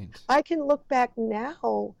point. I can look back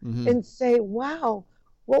now and say, wow,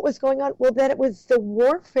 what was going on? Well, that it was the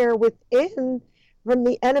warfare within from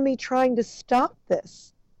the enemy trying to stop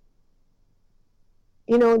this.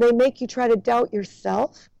 They make you try to doubt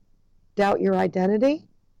yourself, doubt your identity,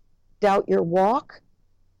 doubt your walk,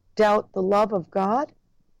 doubt the love of God,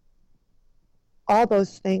 all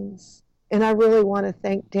those things. And I really want to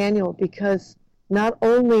thank Daniel, because not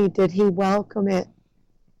only did he welcome it,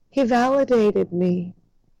 he validated me.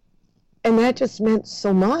 And that just meant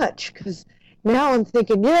so much, because now I'm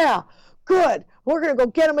thinking, yeah, good, we're going to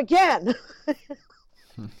go get him again.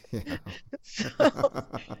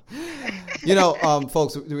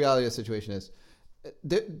 Folks, the reality of the situation is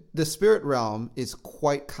the spirit realm is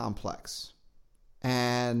quite complex,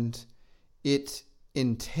 and it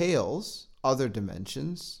entails other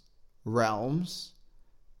dimensions, realms,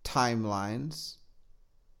 timelines,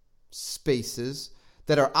 spaces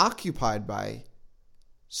that are occupied by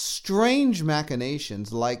strange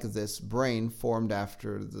machinations like this brain formed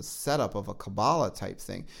after the setup of a Kabbalah type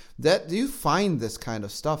thing. That you find this kind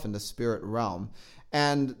of stuff in the spirit realm.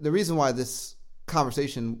 And the reason why this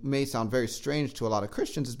conversation may sound very strange to a lot of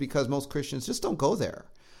Christians is because most Christians just don't go there.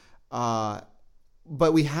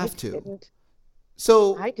 But we have to. Didn't.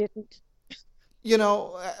 So I didn't.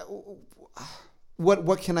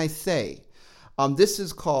 What can I say? This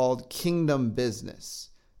is called kingdom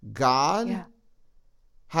business. God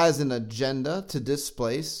has an agenda to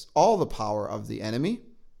displace all the power of the enemy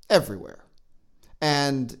everywhere.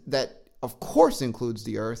 And that, of course, includes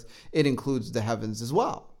the earth. It includes the heavens as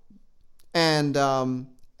well. And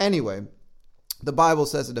anyway, the Bible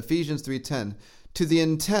says in Ephesians 3:10, to the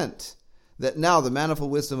intent that now the manifold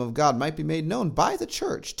wisdom of God might be made known by the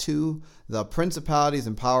church to the principalities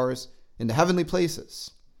and powers in the heavenly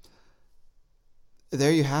places.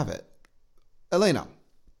 There you have it. Eleyna,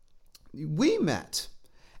 we met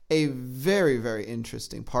a very, very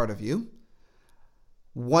interesting part of you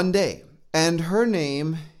one day, and her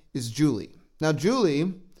name is Julie. Now,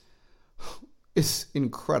 Julie is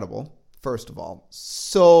incredible, first of all.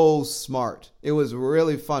 So smart. It was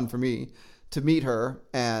really fun for me to meet her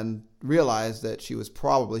and realize that she was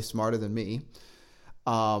probably smarter than me.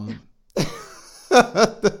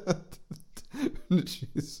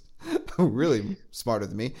 She's really smarter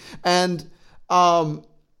than me. And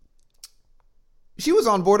she was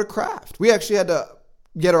on board a craft. We actually had to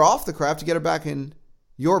get her off the craft to get her back in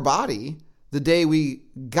your body the day we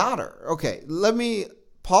got her. Okay, let me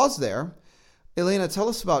pause there. Eleyna, tell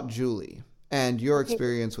us about Julie and your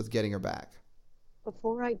experience with getting her back.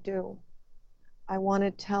 Before I do, I want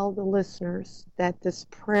to tell the listeners that this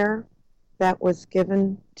prayer that was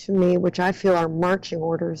given to me, which I feel are marching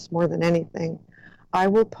orders more than anything, I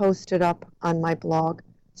will post it up on my blog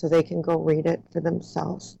so they can go read it for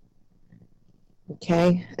themselves.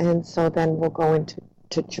 Okay, and so then we'll go into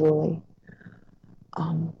Julie.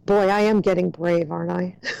 Boy, I am getting brave, aren't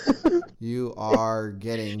I? You are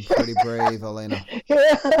getting pretty brave, Eleyna.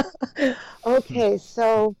 Yeah. Okay,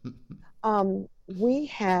 so we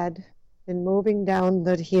had been moving down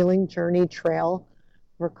the healing journey trail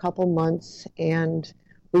for a couple months, and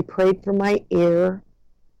we prayed for my ear,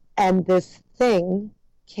 and this thing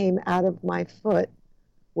came out of my foot,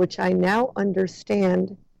 which I now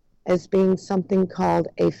understand as being something called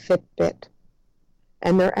a Fitbit.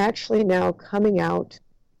 And they're actually now coming out,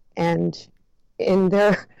 and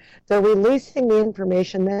they're releasing the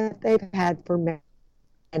information that they've had for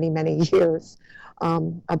many, many years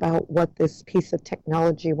about what this piece of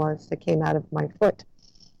technology was that came out of my foot.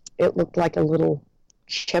 It looked like a little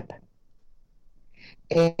chip.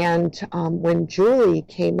 And when Julie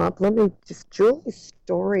came up, Julie's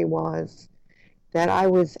story was that I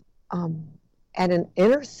was at an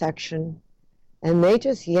intersection, and they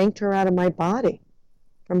just yanked her out of my body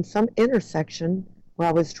from some intersection where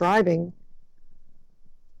I was driving.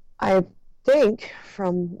 I think,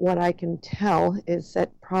 from what I can tell, is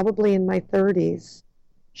that probably in my 30s,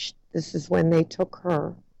 this is when they took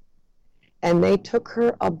her. and they took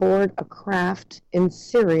her aboard a craft in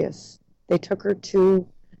Sirius. They took her to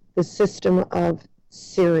the system of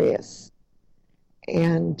Sirius,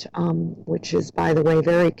 and which is, by the way,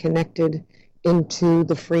 very connected into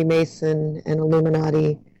the Freemason and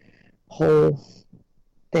Illuminati whole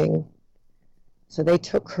thing. So they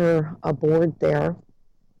took her aboard there.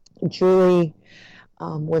 Julie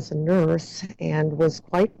was a nurse and was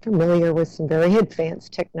quite familiar with some very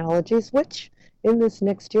advanced technologies, which in this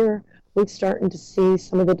next year, we're starting to see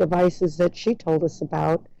some of the devices that she told us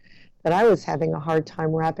about that I was having a hard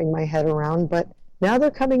time wrapping my head around, but now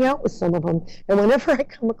they're coming out with some of them. And whenever I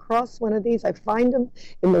come across one of these, I find them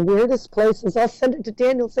in the weirdest places. I'll send it to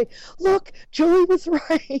Daniel and say, look, Julie was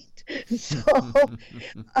right. So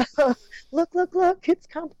look, it's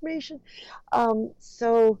confirmation.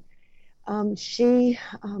 She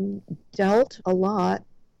dealt a lot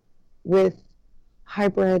with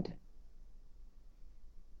hybrid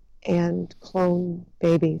and clone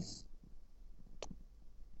babies.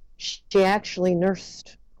 She actually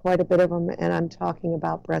nursed quite a bit of them, and I'm talking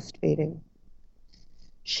about breastfeeding.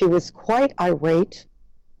 She was quite irate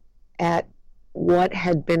at what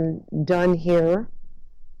had been done here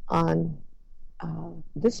on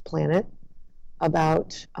this planet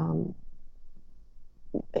about,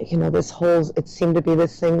 this whole, it seemed to be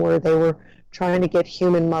this thing where they were trying to get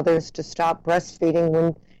human mothers to stop breastfeeding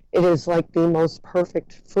when it is like the most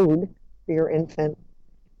perfect food for your infant.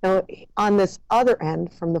 Now, on this other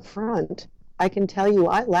end, from the front, I can tell you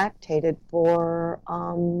I lactated for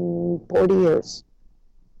 40 years.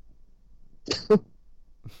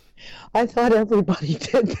 I thought everybody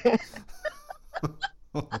did that.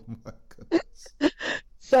 Oh my goodness.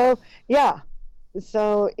 So, yeah.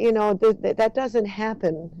 So, that doesn't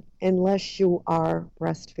happen unless you are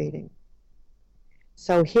breastfeeding.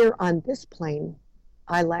 So here on this plane,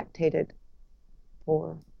 I lactated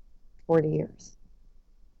for 40 years.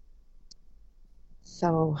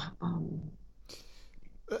 So,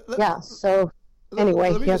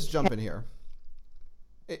 anyway. Let me just jump in here.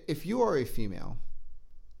 If you are a female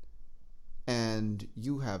and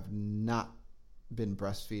you have not been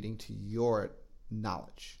breastfeeding to your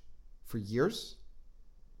knowledge for years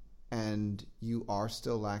and you are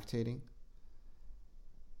still lactating,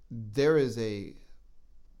 there is a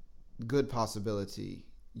good possibility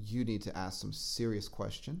you need to ask some serious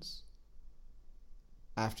questions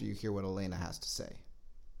after you hear what Eleyna has to say.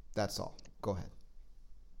 That's all. Go ahead.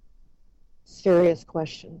 Serious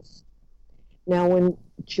questions. Now, when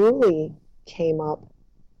Julie came up,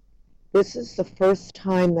 this is the first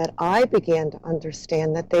time that I began to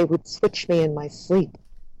understand that they would switch me in my sleep.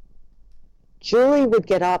 Julie would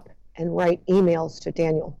get up and write emails to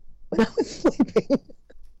Daniel when I was sleeping.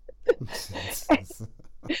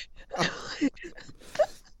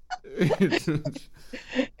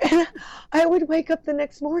 And I would wake up the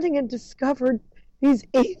next morning and discover these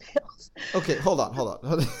emails. Okay, hold on.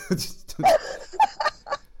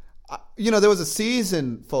 There was a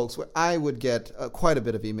season, folks, where I would get quite a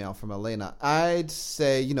bit of email from Eleyna. I'd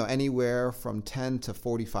say, anywhere from 10 to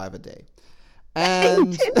 45 a day.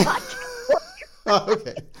 And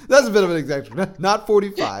okay, that's a bit of an exaggeration. Not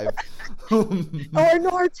 45.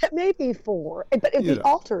 Nor maybe 4. But the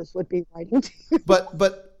alters would be writing to you.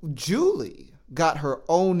 But Julie got her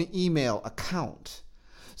own email account.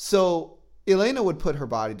 So Eleyna would put her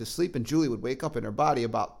body to sleep, and Julie would wake up in her body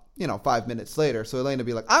about 5 minutes later. So Eleyna would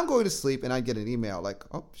be like, I'm going to sleep, and I'd get an email like,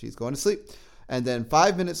 oh, she's going to sleep. And then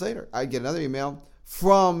 5 minutes later, I'd get another email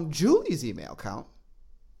from Julie's email account.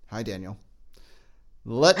 Hi, Daniel.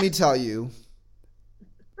 Let me tell you.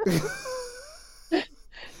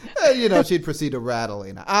 And, she'd proceed to rat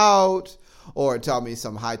Eleyna out or tell me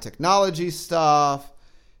some high technology stuff.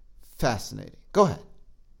 Fascinating. Go ahead.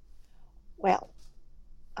 Well,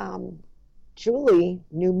 Julie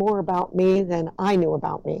knew more about me than I knew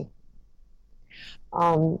about me.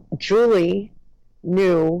 Julie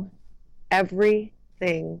knew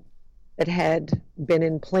everything that had been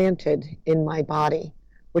implanted in my body,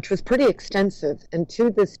 which was pretty extensive, and to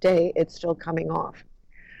this day, it's still coming off.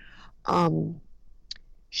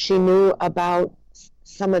 She knew about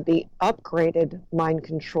some of the upgraded mind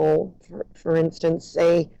control. For instance,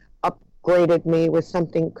 they upgraded me with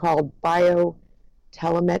something called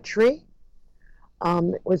biotelemetry.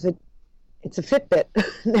 It's a Fitbit.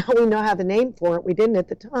 Now we know how the name for it. We didn't at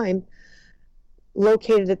the time.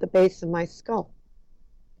 Located at the base of my skull.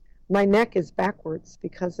 My neck is backwards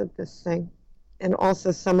because of this thing, and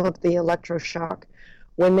also some of the electroshock.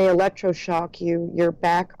 When they electroshock you, your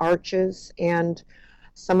back arches, and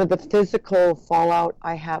some of the physical fallout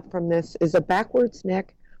I have from this is a backwards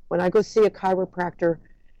neck. When I go see a chiropractor,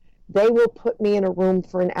 They will put me in a room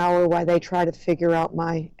for an hour while they try to figure out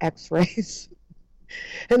my x-rays.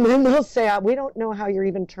 And then they'll say, we don't know how you're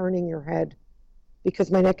even turning your head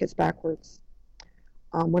because my neck is backwards.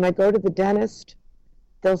 When I go to the dentist,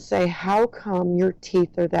 they'll say, how come your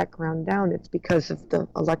teeth are that ground down? It's because of the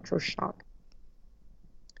electroshock.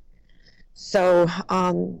 So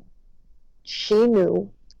she knew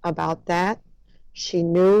about that. She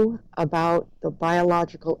knew about the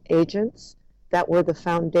biological agents that were the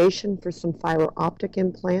foundation for some fiber optic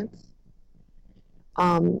implants.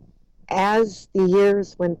 As the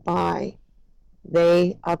years went by,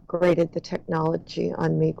 they upgraded the technology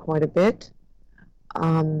on me quite a bit.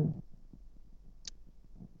 And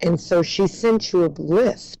so she sent you a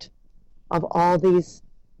list of all these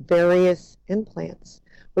various implants,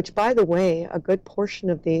 which, by the way, a good portion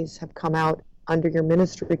of these have come out under your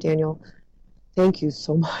ministry, Daniel. Thank you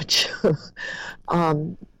so much.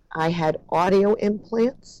 I had audio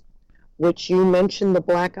implants, which you mentioned the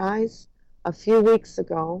black eyes. A few weeks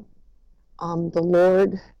ago, the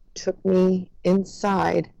Lord took me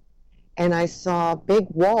inside and I saw big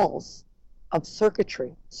walls of circuit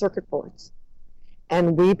boards.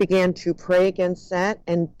 And we began to pray against that.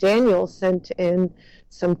 And Daniel sent in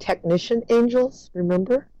some technician angels,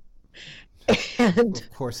 remember? And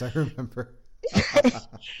of course, I remember.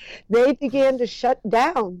 They began to shut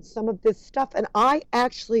down some of this stuff. And I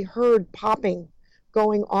actually heard popping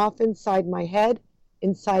going off inside my head,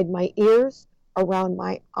 inside my ears, around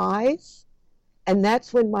my eyes. And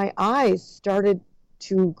that's when my eyes started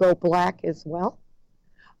to go black as well.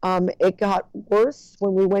 It got worse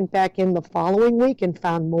when we went back in the following week and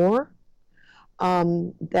found more.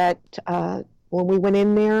 When we went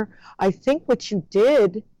in there, I think what you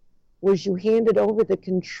did was you handed over the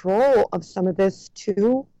control of some of this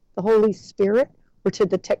to the Holy Spirit or to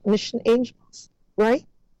the technician angels, right?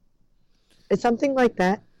 It's something like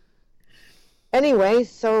that. Anyway,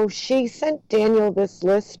 so she sent Daniel this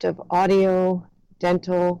list of audio,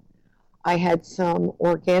 dental. I had some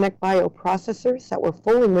organic bioprocessors that were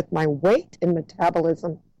fooling with my weight and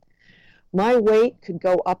metabolism. My weight could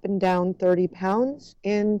go up and down 30 pounds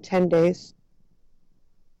in 10 days.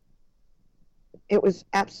 It was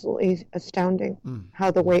absolutely astounding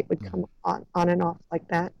how the weight would come on and off like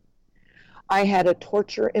that. I had a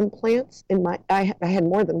torture implants in my, I had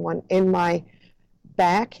more than one, in my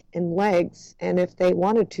back and legs, and if they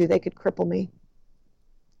wanted to, they could cripple me.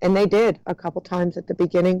 And they did a couple times at the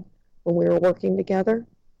beginning when we were working together.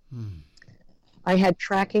 I had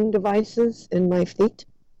tracking devices in my feet.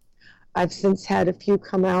 I've since had a few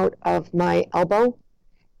come out of my elbow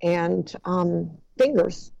and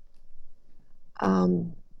fingers.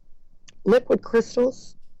 Liquid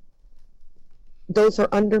crystals, those are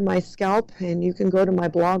under my scalp, and you can go to my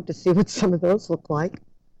blog to see what some of those look like.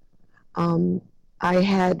 I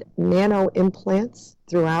had nano implants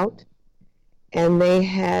throughout, and they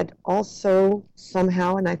had also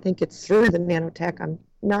somehow, and I think it's through the nanotech, I'm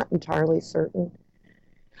not entirely certain,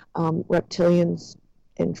 reptilians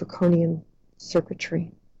and draconian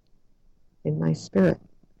circuitry in my spirit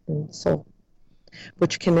and soul,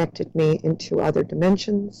 which connected me into other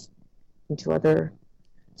dimensions, into other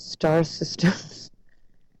star systems,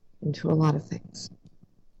 into a lot of things.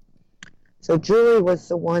 So Julie was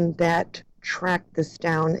the one that tracked this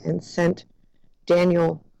down and sent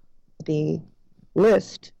Daniel the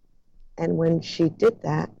list. And when she did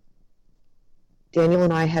that, Daniel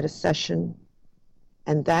and I had a session,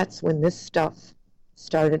 and that's when this stuff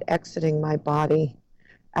started exiting my body,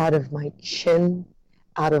 out of my chin,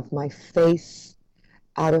 out of my face,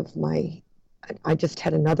 out of my, I just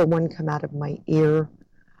had another one come out of my ear.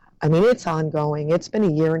 I mean, it's ongoing. It's been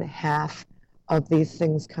 1.5 years of these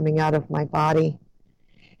things coming out of my body.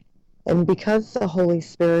 And because the Holy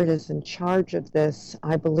Spirit is in charge of this,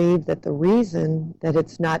 I believe that the reason that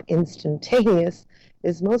it's not instantaneous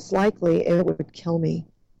is most likely it would kill me.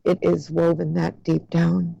 It is woven that deep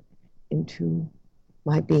down into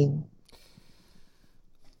my being.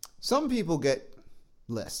 Some people get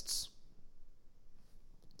lists,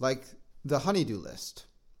 like the honeydew list.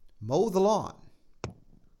 Mow the lawn,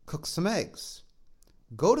 cook some eggs,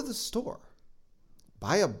 go to the store,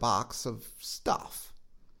 buy a box of stuff.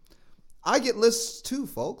 I get lists too,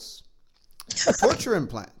 folks. Torture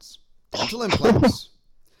implants, dental implants,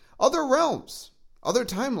 other realms, other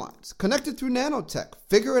timelines, connected through nanotech.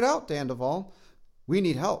 Figure it out, Dandeval. We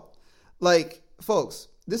need help. Like, folks,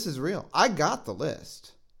 this is real. I got the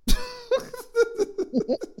list.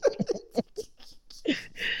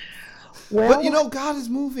 Well, but you know, God is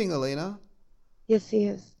moving, Eleyna. Yes, he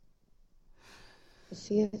is. Yes,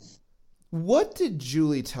 he is. What did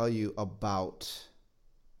Julie tell you about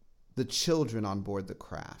the children on board the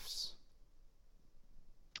crafts?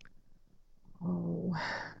 Oh,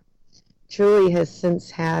 Julie has since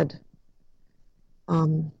had,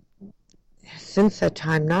 since that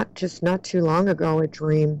time, not too long ago, a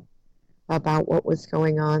dream about what was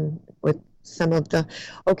going on with some of the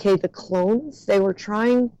clones. They were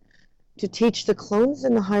trying to teach the clones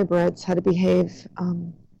and the hybrids how to behave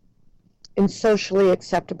in socially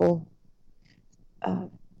acceptable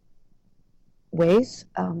ways,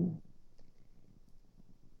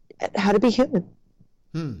 how to be human.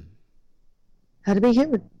 How to be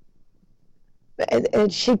human.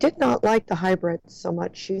 And she did not like the hybrids so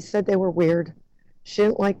much. She said they were weird. She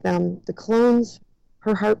didn't like them. The clones,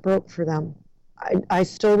 her heart broke for them. I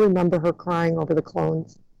still remember her crying over the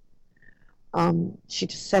clones. She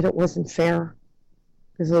just said it wasn't fair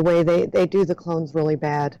because of the way they do the clones really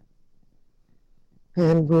bad.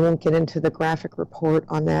 And we won't get into the graphic report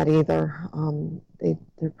on that either.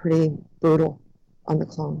 They're pretty brutal on the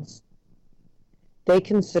clones. They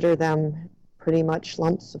consider them pretty much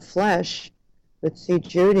lumps of flesh. But see,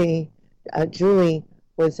 Julie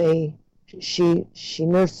was she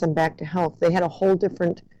nursed them back to health. They had a whole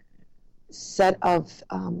different set of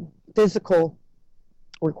physical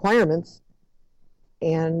requirements,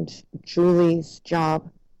 and Julie's job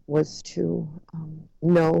was to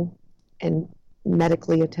know and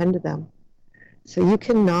medically attend to them. So you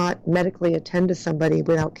cannot medically attend to somebody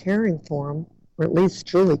without caring for them, or at least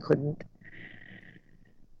Julie couldn't.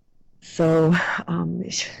 So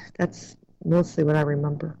that's mostly what I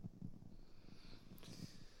remember.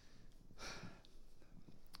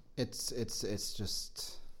 It's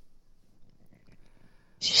just.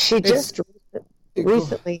 She just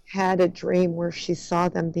recently had a dream where she saw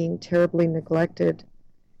them being terribly neglected,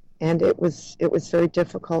 and it was very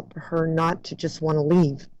difficult for her not to just want to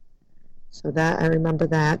leave. So that I remember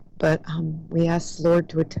that, but we asked the Lord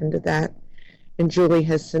to attend to that, and Julie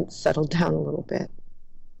has since settled down a little bit.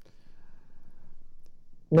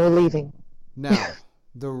 No leaving. Now,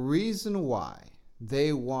 the reason why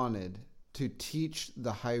they wanted to teach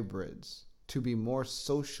the hybrids to be more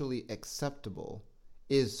socially acceptable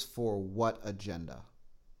is for what agenda?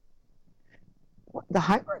 The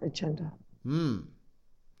hybrid agenda.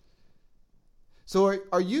 So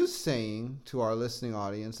are you saying to our listening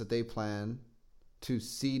audience that they plan to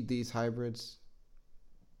seed these hybrids?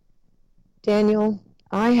 Daniel,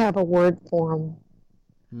 I have a word for them.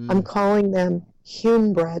 I'm calling them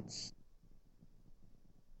humebreds,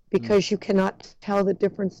 because you cannot tell the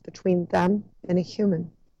difference between them and a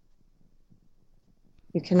human.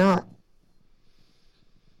 You cannot.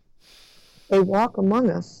 They walk among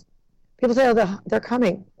us. People say, oh, they're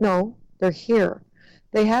coming. No, they're here.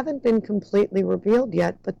 They haven't been completely revealed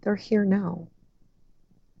yet, but they're here now.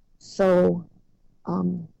 So,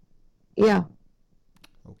 yeah.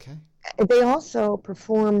 Okay. They also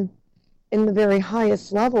perform in the very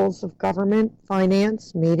highest levels of government,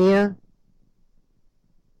 finance, media.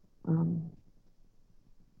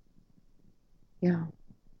 Yeah.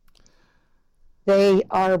 They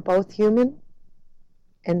are both human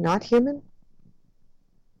and not human.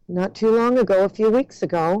 Not too long ago, a few weeks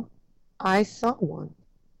ago, I saw one.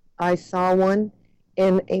 I saw one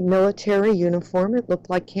in a military uniform. It looked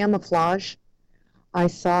like camouflage. I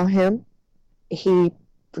saw him. He,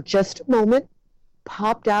 for just a moment,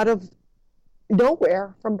 popped out of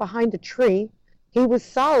nowhere from behind a tree. He was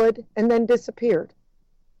solid and then disappeared.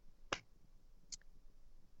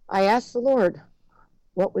 I asked the Lord,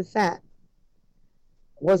 what was that?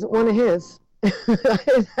 It wasn't one of his. I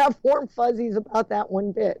didn't have warm fuzzies about that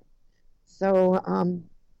one bit. So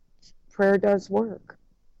prayer does work.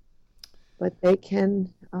 But they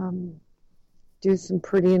can do some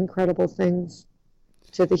pretty incredible things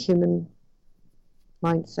to the human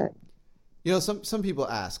mindset. You know, some people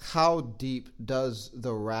ask, how deep does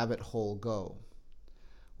the rabbit hole go?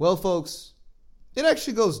 Well, folks, it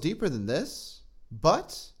actually goes deeper than this,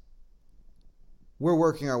 but we're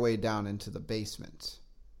working our way down into the basement.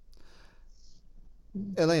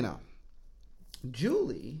 Eleyna,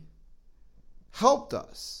 Julie helped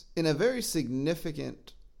us in a very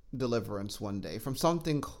significant deliverance one day from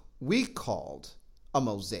something we called a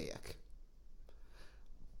mosaic.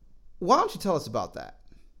 Why don't you tell us about that?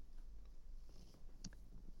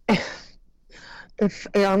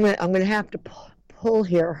 I'm going to have to pull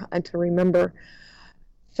here to remember.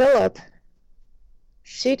 Philip,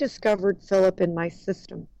 she discovered Philip in my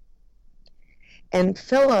system. And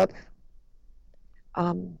Philip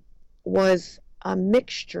was a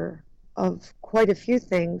mixture of quite a few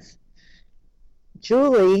things.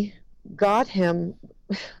 Julie got him,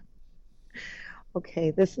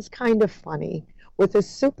 okay, this is kind of funny, with a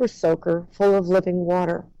super soaker full of living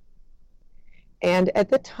water. And at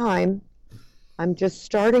the time, I'm just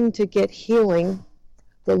starting to get healing.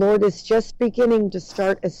 The Lord is just beginning to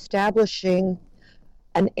start establishing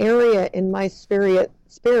an area in my spirit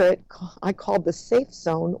I called the safe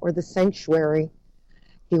zone or the sanctuary.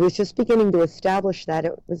 He was just beginning to establish that.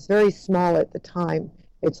 It was very small at the time.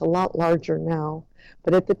 It's a lot larger now.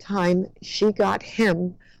 But at the time, she got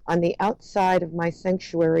him on the outside of my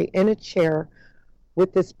sanctuary in a chair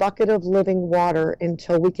with this bucket of living water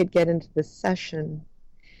until we could get into the session.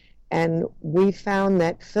 And we found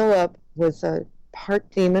that Philip was a part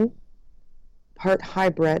demon, part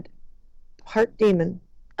hybrid, part human,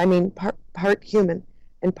 and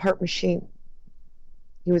part machine.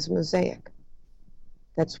 He was mosaic.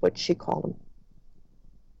 That's what she called him.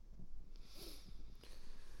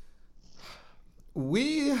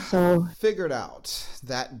 We figured out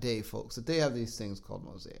that day, folks, that they have these things called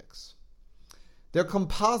mosaics. They're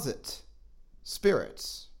composite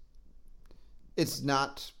spirits. It's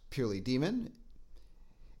not purely demon.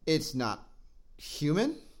 It's not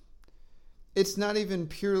human. It's not even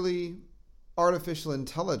purely artificial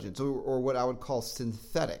intelligence or what I would call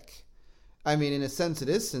synthetic. I mean, in a sense, it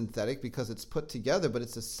is synthetic because it's put together, but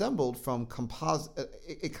it's assembled from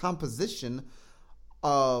a composition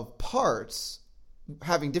of parts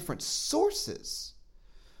having different sources.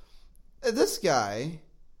 This guy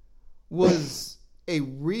was a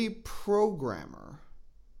reprogrammer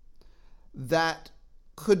that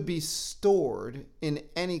could be stored in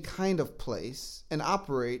any kind of place and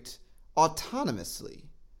operate autonomously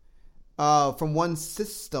from one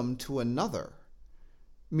system to another,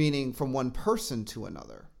 meaning from one person to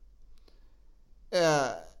another.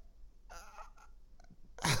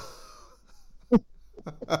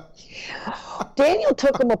 Daniel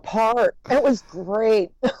took them apart. It was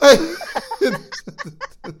great.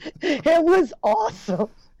 It was awesome.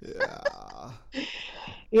 Yeah.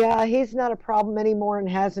 Yeah, he's not a problem anymore and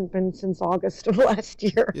hasn't been since August of last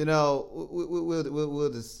year. We'll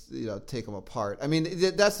just take them apart. I mean,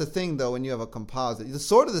 that's the thing though. When you have a composite, the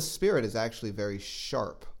sword of the spirit is actually very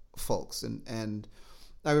sharp, folks. And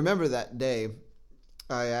I remember that day.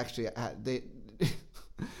 I actually had the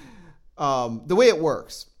way it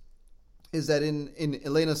works is that in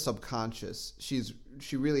Eleyna's subconscious,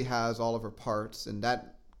 she really has all of her parts, and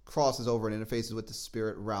that crosses over and interfaces with the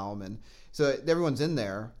spirit realm, and so everyone's in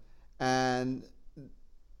there, and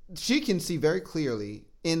she can see very clearly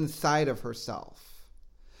inside of herself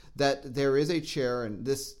that there is a chair and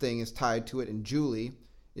this thing is tied to it, and Julie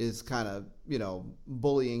is kind of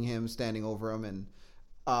bullying him, standing over him, and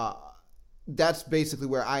that's basically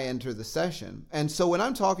where I enter the session. And so when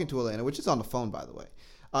I'm talking to Eleyna, which is on the phone by the way,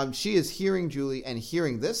 she is hearing Julie and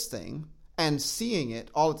hearing this thing and seeing it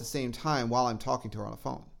all at the same time while I'm talking to her on the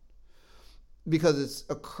phone, because it's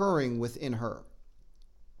occurring within her.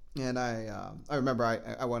 And I remember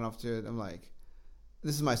I went off to it. I'm like,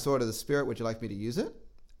 this is my sword of the spirit. Would you like me to use it?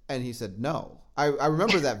 And he said, no. I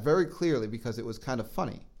remember that very clearly because it was kind of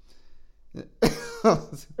funny.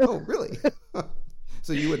 Oh, really?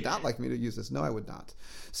 So you would not like me to use this? No, I would not.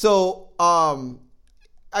 So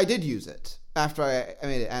I did use it after I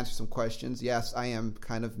made it answer some questions. Yes, I am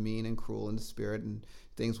kind of mean and cruel in the spirit, and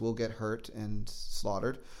things will get hurt and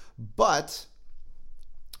slaughtered. But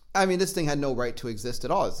I mean, this thing had no right to exist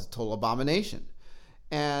at all. It's a total abomination.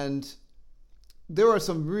 And there are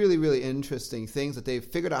some really, really interesting things that they've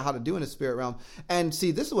figured out how to do in the spirit realm. And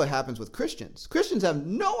see, this is what happens with Christians. Christians have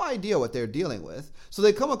no idea what they're dealing with. So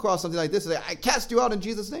they come across something like this and say, I cast you out in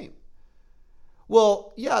Jesus' name.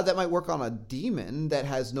 Well, yeah, that might work on a demon that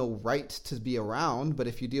has no right to be around. But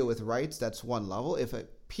if you deal with rights, that's one level. If a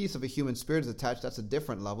piece of a human spirit is attached, that's a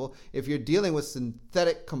different level. If you're dealing with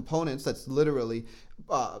synthetic components that's literally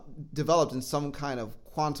developed in some kind of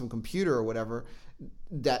quantum computer or whatever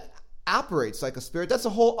that operates like a spirit, that's a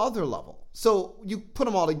whole other level. So you put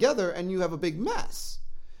them all together and you have a big mess.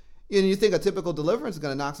 And you think a typical deliverance is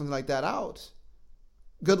going to knock something like that out.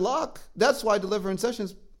 Good luck. That's why deliverance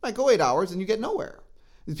sessions might go 8 hours and you get nowhere.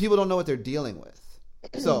 People don't know what they're dealing with.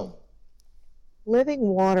 So living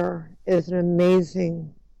water is an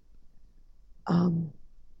amazing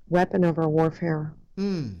weapon of our warfare.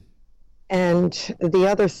 And the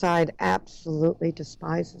other side absolutely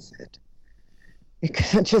despises it.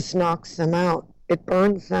 It just knocks them out. It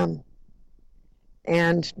burns them.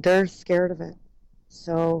 And they're scared of it.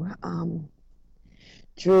 So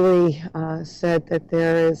Julie said that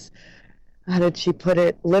there is, how did she put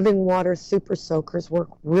it? Living water super soakers work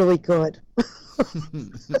really good.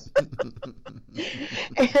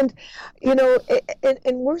 And,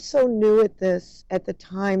 and we're so new at this at the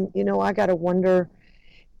time, I got to wonder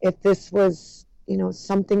if this was,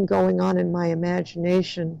 something going on in my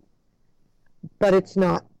imagination. but it's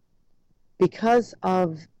not, because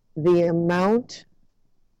of the amount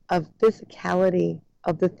of physicality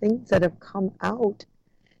of the things that have come out,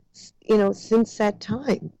 since that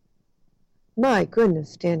time. My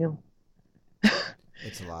goodness, Daniel.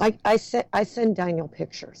 It's a lot. I send Daniel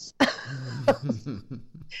pictures.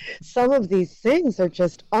 Some of these things are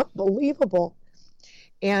just unbelievable.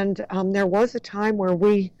 And there was a time where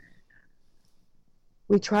we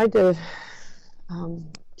tried to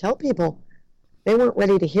tell people. They weren't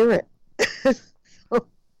ready to hear it.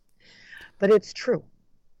 But it's true.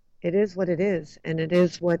 It is what it is, and it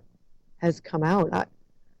is what has come out.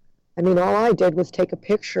 I mean, all I did was take a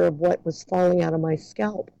picture of what was falling out of my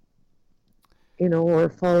scalp, or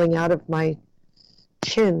falling out of my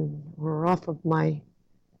chin or off of my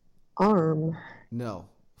arm. No,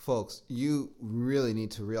 folks, you really need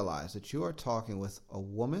to realize that you are talking with a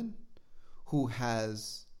woman who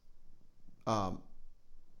has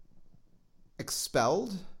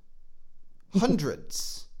expelled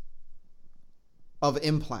hundreds of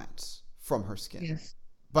implants from her skin. Yes.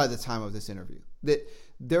 By the time of this interview. That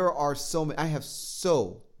there are so many, I have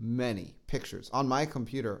so many pictures on my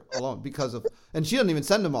computer alone because of, and she doesn't even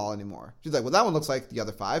send them all anymore. She's like, well, that one looks like the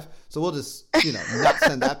other 5, so we'll just, not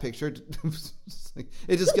send that picture.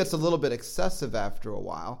 It just gets a little bit excessive after a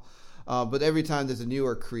while. But every time there's a new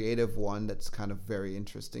or creative one that's kind of very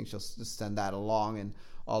interesting, she'll just send that along and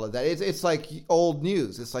all of that. It's like old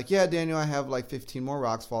news. It's like, yeah, Daniel, I have like 15 more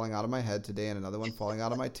rocks falling out of my head today and another one falling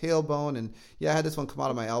out of my tailbone. And yeah, I had this one come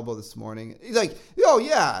out of my elbow this morning. He's like, oh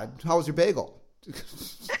yeah, how was your bagel?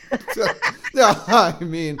 No, I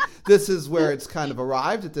mean, this is where it's kind of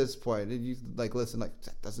arrived at this point. And you listen,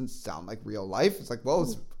 that doesn't sound like real life. It's like, well,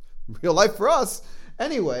 it's real life for us.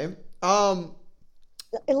 Anyway,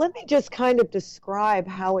 let me just kind of describe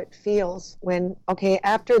how it feels when,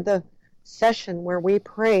 after the session where we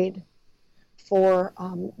prayed for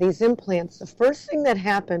these implants, the first thing that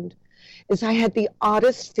happened is I had the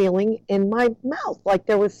oddest feeling in my mouth, like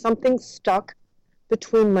there was something stuck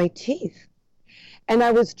between my teeth. And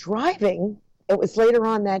I was driving, it was later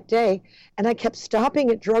on that day, and I kept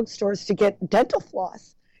stopping at drugstores to get dental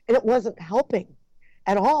floss, and it wasn't helping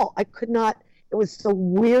at all. I could not, it was the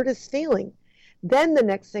weirdest feeling. Then the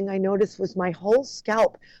next thing I noticed was my whole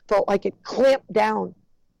scalp felt like it clamped down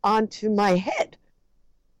onto my head.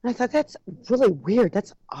 And I thought, that's really weird.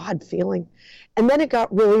 That's an odd feeling. And then it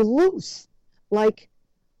got really loose. The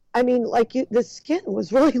skin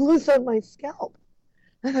was really loose on my scalp.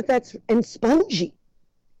 I thought and spongy,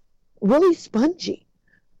 really spongy.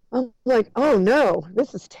 I'm like, oh no,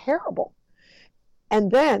 this is terrible.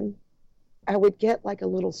 And then I would get like a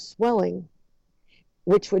little swelling,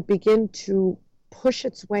 which would begin to push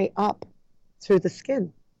its way up through the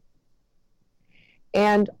skin.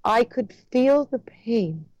 And I could feel the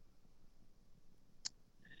pain,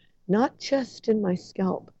 not just in my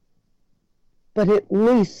scalp, but at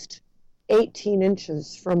least 18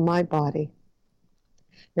 inches from my body.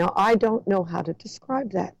 Now, I don't know how to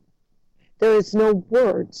describe that. There is no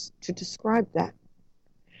words to describe that.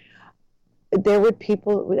 There were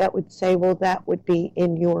people that would say, well, that would be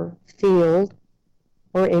in your field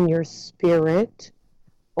or in your spirit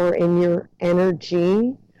or in your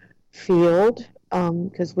energy field,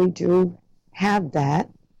 because we do have that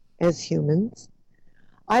as humans.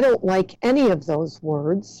 I don't like any of those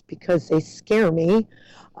words because they scare me.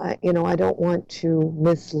 I don't want to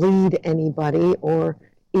mislead anybody or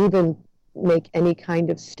even make any kind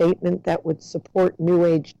of statement that would support New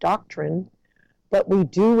Age doctrine. But we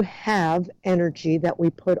do have energy that we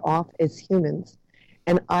put off as humans,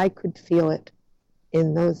 and I could feel it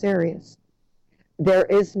in those areas. There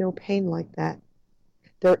is no pain like that.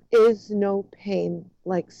 There is no pain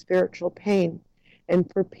like spiritual pain. And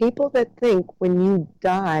for people that think when you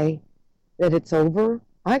die that it's over,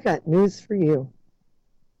 I got news for you.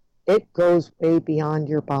 It goes way beyond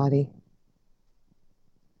your body.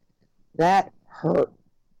 That hurt.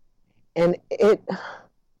 And it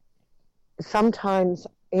sometimes,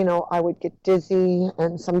 I would get dizzy,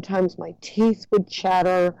 and sometimes my teeth would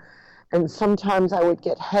chatter, and sometimes I would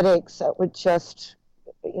get headaches that would just,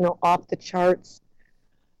 off the charts.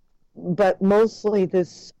 But mostly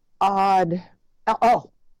this odd, I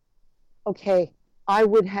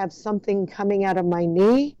would have something coming out of my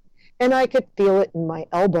knee, and I could feel it in my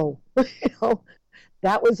elbow.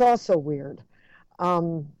 That was also weird.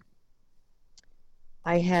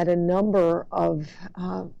 I had a number of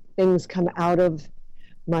things come out of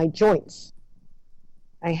my joints.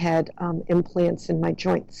 I had implants in my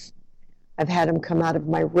joints. I've had them come out of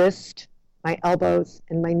my wrist, my elbows,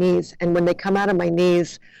 and my knees. And when they come out of my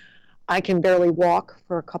knees, I can barely walk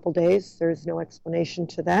for a couple days. There's no explanation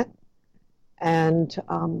to that. And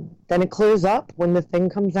then it clears up when the thing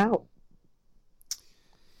comes out.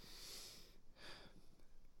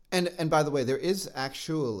 And by the way, there is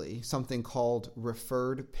actually something called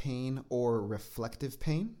referred pain or reflective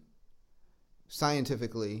pain,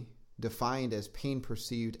 scientifically defined as pain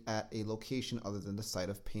perceived at a location other than the site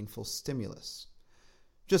of painful stimulus.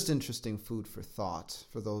 Just interesting food for thought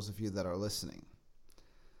for those of you that are listening.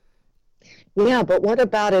 Yeah, but what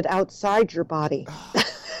about it outside your body?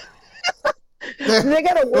 They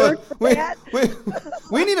got a word for that?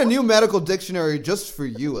 We need a new medical dictionary just for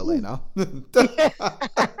you, Eleyna. I'm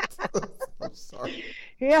sorry.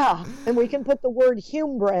 Yeah, and we can put the word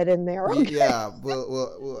humebred in there. Okay. Yeah,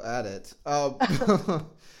 we'll add it.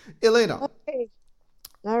 Eleyna. Okay.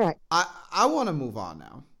 All right. I want to move on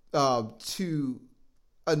now to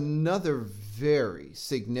another very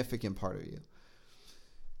significant part of you.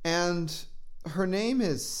 And her name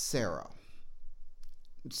is Sarah.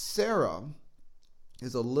 Sarah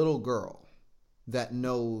is a little girl that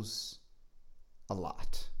knows a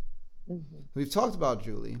lot. Mm-hmm. We've talked about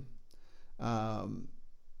Julie. Now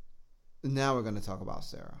we're going to talk about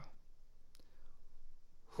Sarah.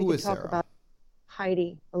 Who is Sarah? Talk about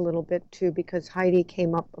Heidi a little bit too, because Heidi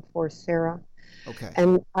came up before Sarah. Okay.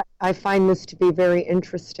 And I find this to be very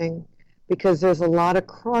interesting because there's a lot of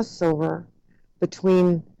crossover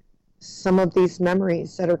between some of these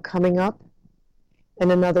memories that are coming up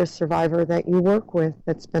and another survivor that you work with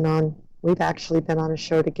that's been on. We've actually been on a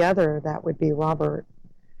show together. That would be Robert.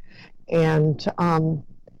 And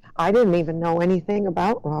I didn't even know anything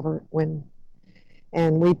about Robert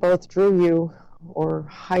and we both drew you, or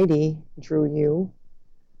Heidi drew you,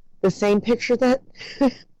 the same picture that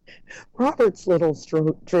Robert's littles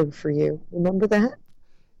drew for you. Remember that?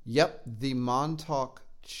 Yep, the Montauk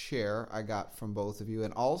chair I got from both of you,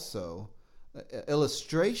 and also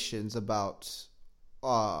illustrations about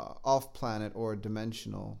off-planet or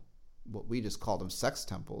dimensional, what we just call them sex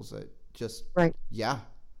temples. Right. Yeah.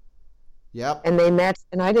 Yep. And they matched,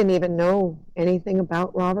 and I didn't even know anything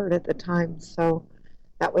about Robert at the time, so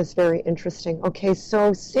that was very interesting. Okay,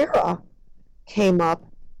 so Sarah came up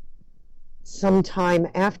sometime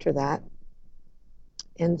after that,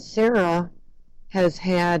 and Sarah has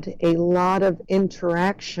had a lot of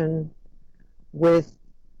interaction with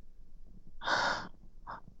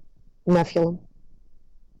Nephilim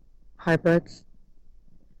hybrids.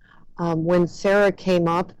 When Sarah came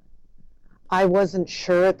up, I wasn't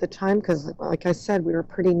sure at the time because, like I said, we were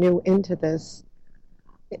pretty new into this,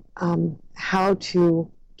 how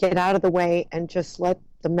to get out of the way and just let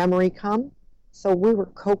the memory come. So we were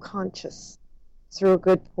co-conscious through a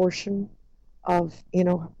good portion of,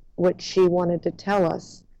 what she wanted to tell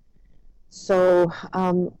us. So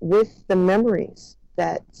with the memories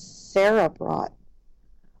that Sarah brought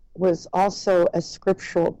was also a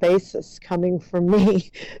scriptural basis coming from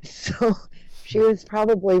me. So she was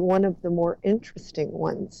probably one of the more interesting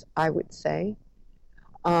ones, I would say.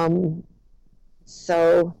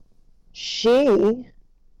 So she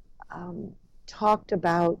talked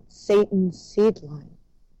about Satan's seed line.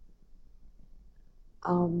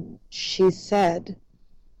 She said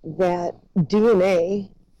that DNA,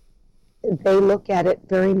 they look at it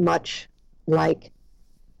very much like,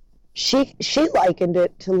 she likened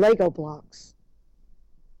it to Lego blocks.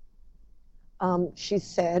 She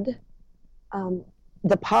said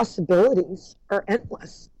the possibilities are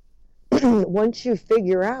endless. Once you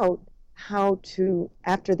figure out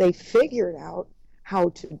after they figured out how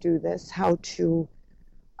to do this, how to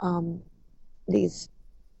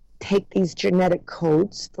take these genetic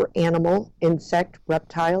codes for animal, insect,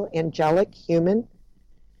 reptile, angelic, human,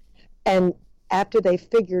 and after they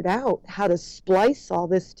figured out how to splice all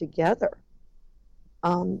this together,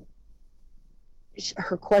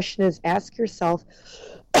 her question is, ask yourself,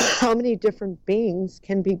 how many different beings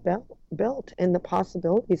can be built? And the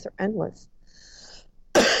possibilities are endless.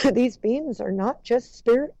 These beings are not just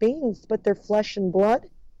spirit beings, but they're flesh and blood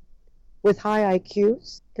with high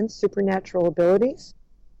IQs and supernatural abilities.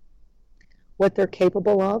 What they're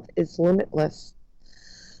capable of is limitless.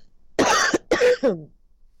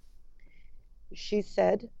 She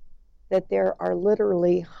said that there are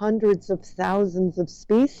literally hundreds of thousands of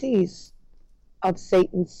species of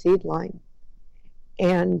Satan's seed line.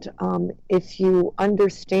 And if you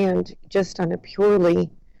understand just on a purely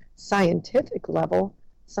scientific level,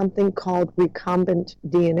 something called recombinant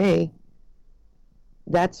DNA,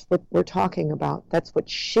 that's what we're talking about. That's what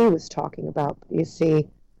she was talking about. You see,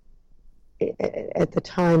 at the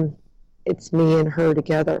time, it's me and her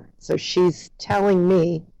together. So she's telling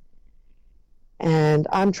me, and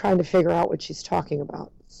I'm trying to figure out what she's talking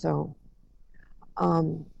about. So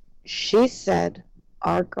she said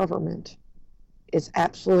our government is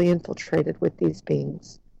absolutely infiltrated with these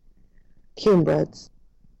beings, humanbreds.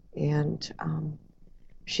 And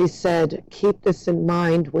she said, keep this in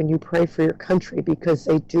mind when you pray for your country, because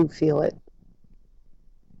they do feel it.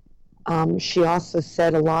 She also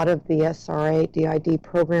said a lot of the SRA DID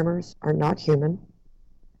programmers are not human.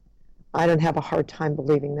 I don't have a hard time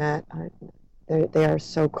believing that. They are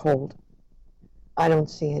so cold. I don't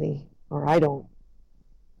see any, or I don't,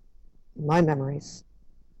 in my memories,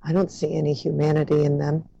 I don't see any humanity in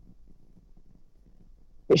them.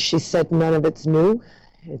 She said none of it's new.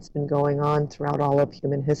 It's been going on throughout all of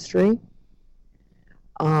human history.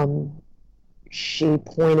 She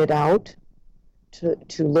pointed out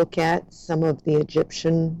to look at some of the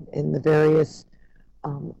Egyptian and the various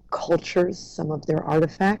cultures, some of their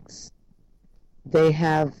artifacts. They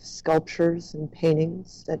have sculptures and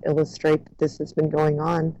paintings that illustrate that this has been going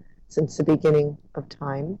on since the beginning of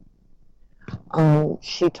time.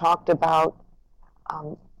 She talked about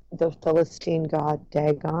the Philistine god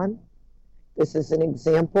Dagon. This is an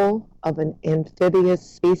example of an amphibious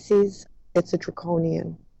species. It's a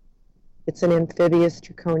draconian. It's an amphibious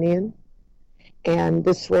draconian. And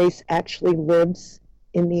this race actually lives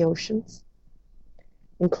in the oceans,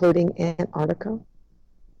 including Antarctica.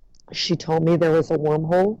 She told me there was a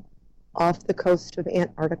wormhole off the coast of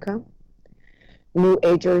Antarctica. New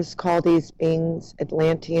Agers call these beings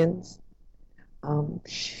Atlanteans.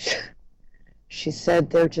 She said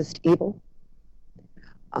they're just evil.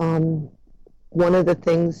 One of the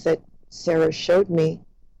things that Sarah showed me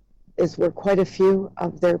is where quite a few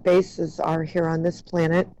of their bases are here on this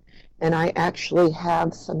planet, and I actually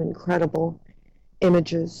have some incredible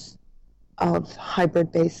images of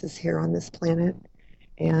hybrid bases here on this planet,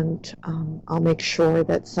 and I'll make sure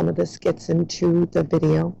that some of this gets into the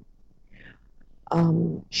video.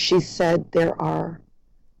 She said there are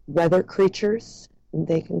weather creatures.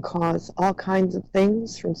 They can cause all kinds of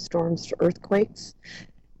things, from storms to earthquakes.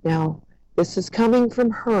 Now, this is coming from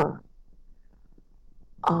her.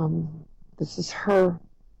 This is her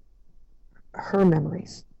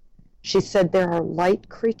memories. She said there are light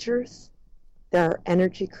creatures, there are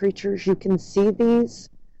energy creatures. You can see these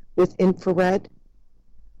with infrared.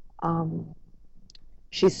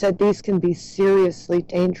 She said these can be seriously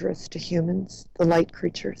dangerous to humans, the light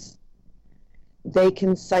creatures. They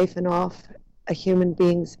can siphon off a human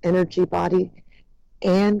being's energy body,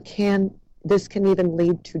 and this can even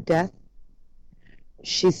lead to death.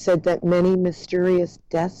 She said that many mysterious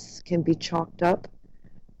deaths can be chalked up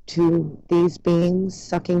to these beings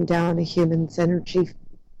sucking down a human's energy.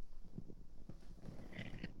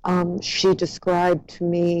 She described to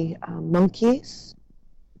me monkeys,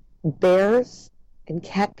 bears, and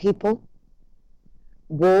cat people,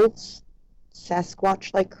 wolves,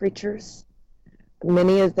 Sasquatch-like creatures.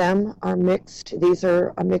 Many of them are mixed. These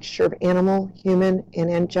are a mixture of animal, human, and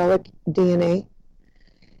angelic DNA.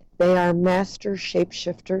 They are master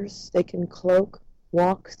shapeshifters. They can cloak,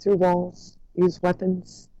 walk through walls, use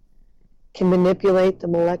weapons, can manipulate the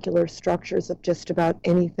molecular structures of just about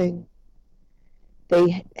anything.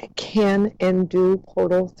 They can and do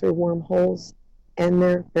portal through wormholes, and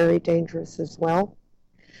they're very dangerous as well.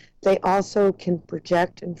 They also can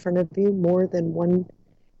project in front of you more than one.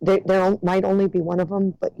 There might only be one of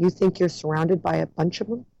them, but you think you're surrounded by a bunch of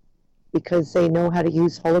them because they know how to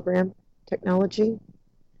use hologram technology.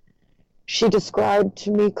 She described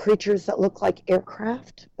to me creatures that look like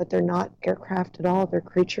aircraft, but they're not aircraft at all. They're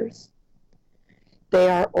creatures. They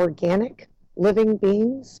are organic, living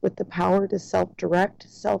beings with the power to self-direct,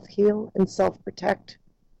 self-heal, and self-protect.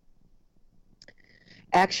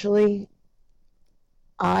 Actually,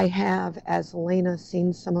 I have, as Eleyna,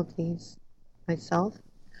 seen some of these myself.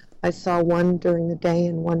 I saw one during the day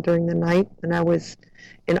and one during the night when I was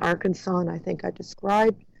in Arkansas, and I think I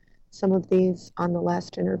described some of these on the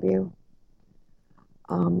last interview.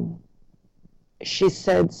 She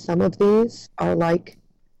said some of these are like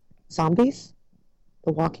zombies,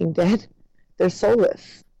 The Walking Dead. They're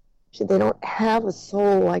soulless. They don't have a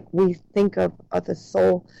soul like we think of a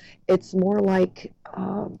soul. It's more like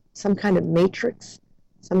some kind of matrix,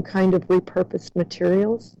 some kind of repurposed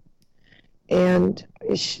materials. And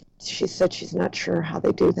she said she's not sure how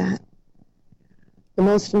they do that. The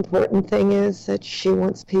most important thing is that she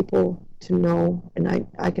wants people to know, and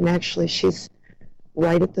I can actually, she's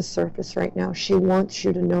right at the surface right now. She wants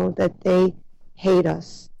you to know that they hate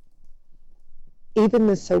us. Even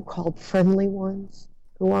the so-called friendly ones,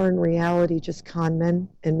 who are in reality just con men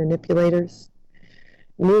and manipulators.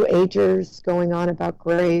 New Agers going on about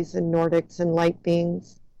Greys and Nordics and light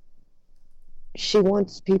beings. She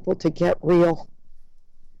wants people to get real.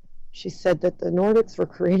 She said that the Nordics were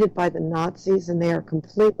created by the Nazis and they are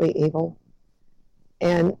completely evil.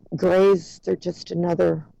 And grays, they're just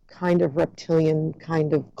another kind of reptilian,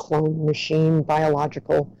 kind of clone machine,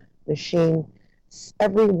 biological machine.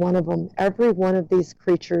 Every one of them, every one of these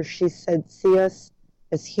creatures, she said, see us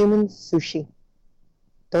as human sushi.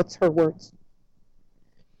 That's her words.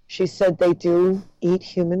 She said they do eat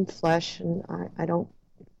human flesh, and I don't,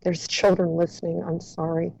 there's children listening, I'm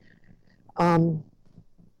sorry.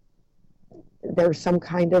 They're some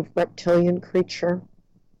kind of reptilian creature.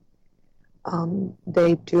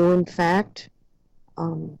 They do, in fact,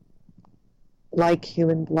 like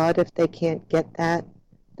human blood. If they can't get that,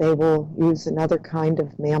 they will use another kind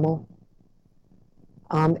of mammal.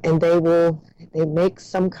 And they make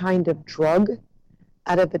some kind of drug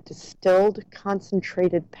out of a distilled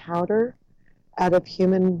concentrated powder out of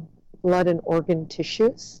human blood and organ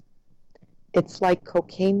tissues. It's like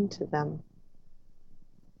cocaine to them.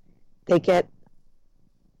 They get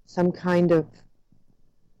some kind of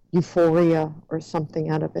euphoria or something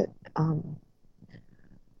out of it. I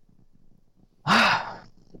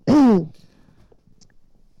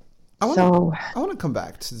want to come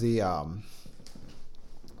back to the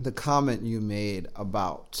comment you made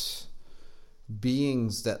about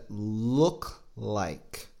beings that look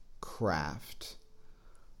like craft,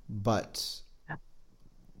 but,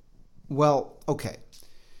 well, okay.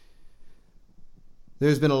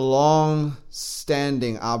 There's been a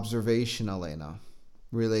long-standing observation, Eleyna,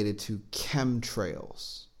 related to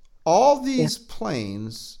chemtrails. All these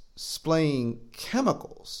planes splaying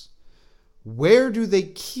chemicals, where do they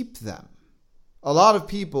keep them? A lot of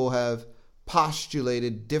people have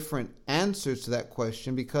postulated different answers to that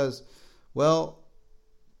question because, well,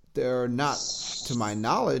 they're not, to my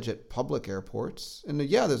knowledge, at public airports. And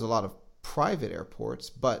yeah, there's a lot of private airports,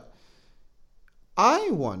 but I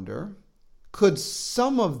wonder, could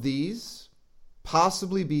some of these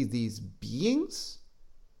possibly be these beings?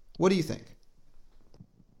 What do you think?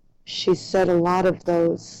 She said a lot of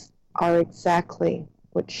those are exactly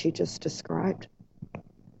what she just described.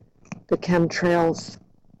 The chemtrails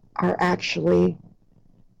are actually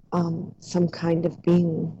some kind of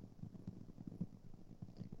being.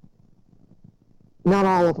 Not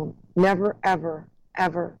all of them. Never, ever,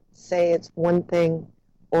 ever say it's one thing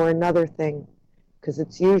or another thing, because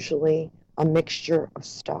it's usually a mixture of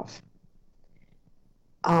stuff.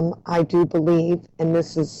 I do believe, and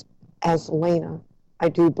this is as Eleyna, I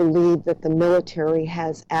do believe that the military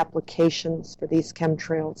has applications for these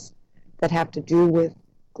chemtrails that have to do with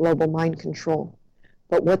global mind control.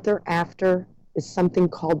 But what they're after is something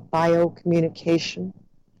called biocommunication.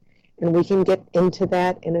 And we can get into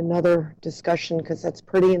that in another discussion because that's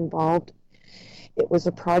pretty involved. It was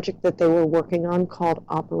a project that they were working on called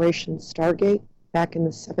Operation Stargate back in the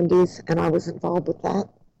 70s, and I was involved with that.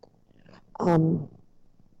 And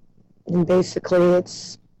basically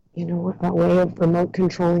it's, a way of remote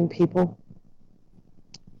controlling people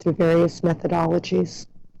through various methodologies.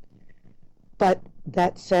 But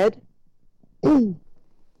that said,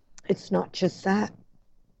 it's not just that.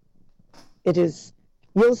 It is,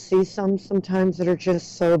 you'll see sometimes that are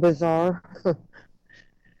just so bizarre.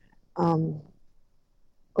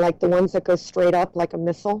 Like the ones that go straight up like a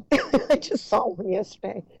missile. I just saw one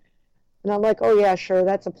yesterday. And I'm like, oh yeah, sure,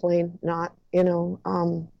 that's a plane. Not,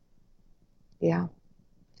 yeah.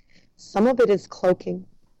 Some of it is cloaking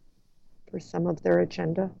for some of their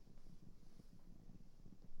agenda.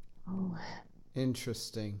 Oh.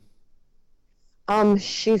 Interesting.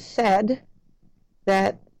 She said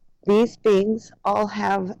that these beings all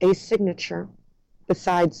have a signature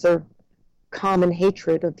besides their common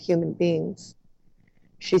hatred of human beings.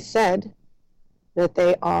 She said that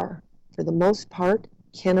they are, for the most part,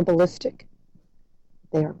 cannibalistic,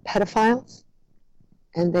 they are pedophiles,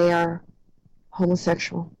 and they are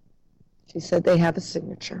homosexual. She said they have a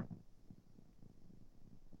signature.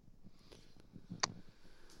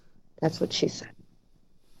 That's what she said.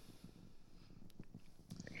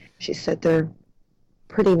 She said they're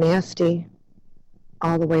pretty nasty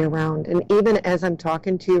all the way around. And even as I'm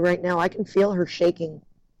talking to you right now, I can feel her shaking.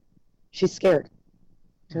 She's scared.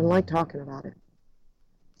 She doesn't like talking about it.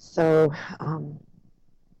 So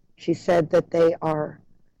she said that they are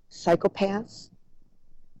psychopaths.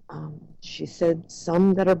 She said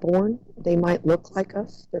some that are born, they might look like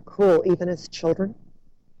us. They're cruel even as children.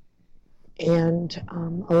 And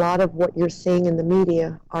a lot of what you're seeing in the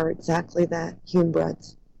media are exactly that,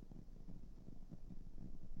 humebreds.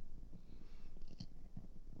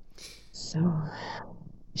 So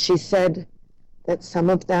she said that some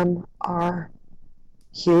of them are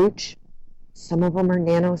huge, some of them are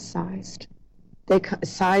nano-sized.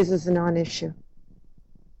 Size is a non-issue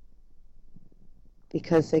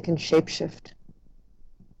because they can shapeshift.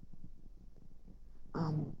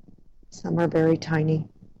 Some are very tiny,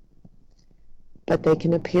 but they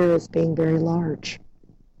can appear as being very large.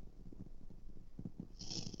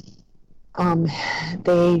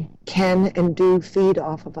 They can and do feed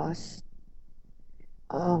off of us.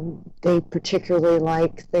 They particularly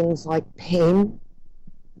like things like pain,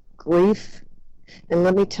 grief. And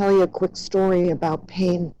let me tell you a quick story about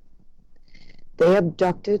pain. They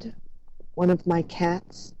abducted one of my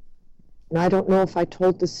cats, and I don't know if I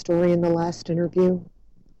told this story in the last interview,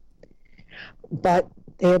 but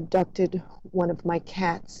they abducted one of my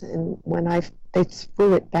cats, and when they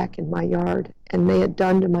threw it back in my yard, and they had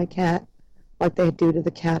done to my cat like they do to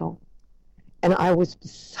the cattle. And I was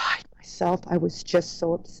beside myself. I was just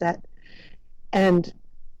so upset. And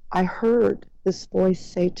I heard this voice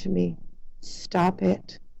say to me, "Stop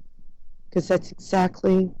it," because that's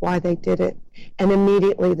exactly why they did it. And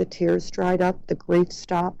immediately the tears dried up, the grief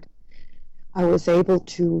stopped. I was able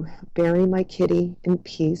to bury my kitty in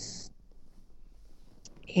peace.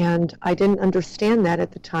 And I didn't understand that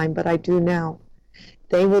at the time, but I do now.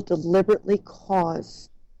 They will deliberately cause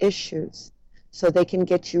issues so they can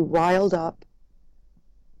get you riled up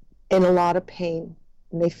in a lot of pain,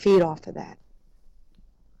 and they feed off of that.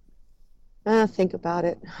 Think about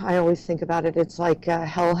it. I always think about it. It's like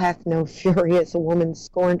hell hath no fury as a woman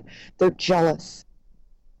scorned. They're jealous.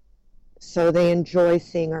 So they enjoy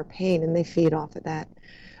seeing our pain, and they feed off of that.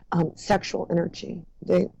 Sexual energy,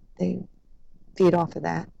 they feed off of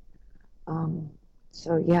that.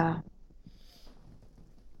 So yeah.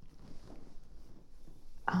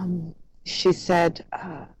 She said,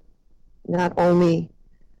 not only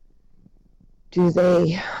do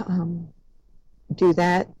they do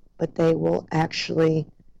that, but they will actually,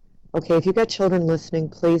 okay, if you've got children listening,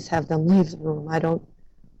 please have them leave the room. I don't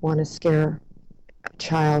want to scare a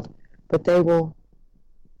child, but they will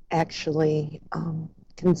actually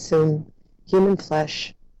consume human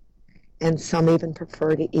flesh, and some even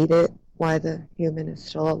prefer to eat it while the human is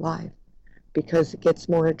still alive, because it gets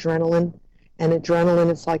more adrenaline, and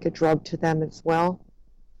adrenaline is like a drug to them as well.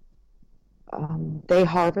 They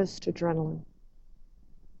harvest adrenaline.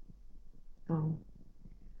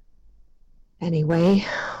 Anyway,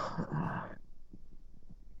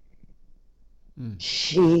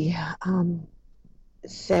 she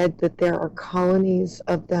said that there are colonies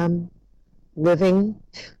of them living,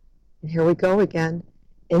 and here we go again,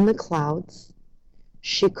 in the clouds.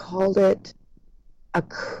 She called it a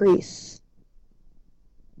crease.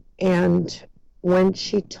 And when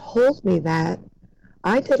she told me that,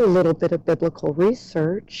 I did a little bit of biblical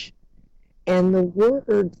research, and the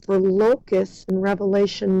word for locust in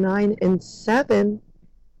Revelation 9 and 7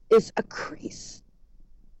 is a crease.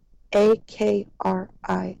 A-K-R-I-S.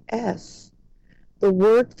 The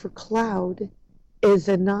word for cloud is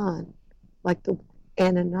Anan, like the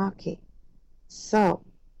Anunnaki. So,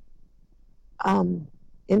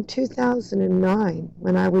 in 2009,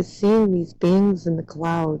 when I was seeing these beings in the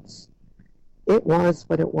clouds, it was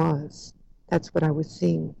what it was. That's what I was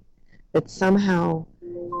seeing. That somehow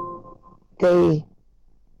they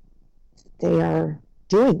are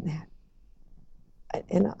doing that.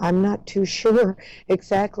 And I'm not too sure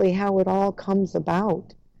exactly how it all comes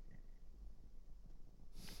about.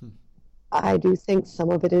 I do think some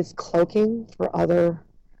of it is cloaking for other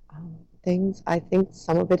things. I think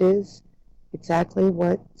some of it is exactly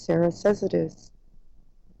what Sarah says it is.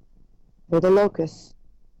 We're the locusts.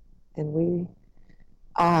 And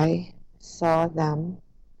I saw them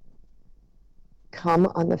come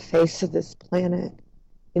on the face of this planet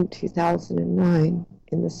in 2009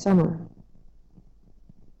 in the summer.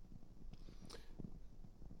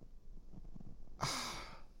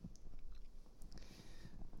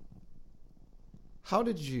 How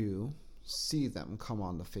did you see them come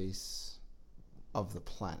on the face of the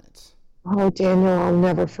planet? Oh, Daniel, I'll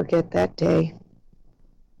never forget that day.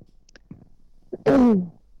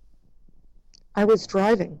 I was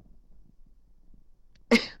driving,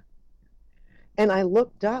 and I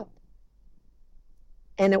looked up,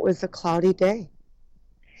 and it was a cloudy day.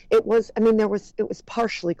 It was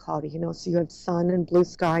partially cloudy, so you have sun and blue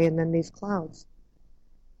sky and then these clouds.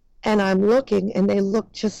 And I'm looking, and they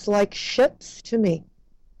look just like ships to me.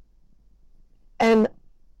 And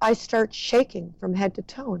I start shaking from head to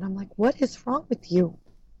toe, and I'm like, what is wrong with you?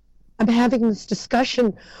 I'm having this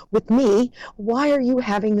discussion with me. Why are you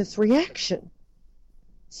having this reaction?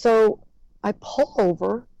 So I pull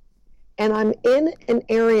over, and I'm in an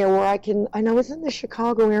area where and I was in the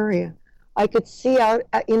Chicago area. I could see out,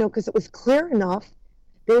 because it was clear enough.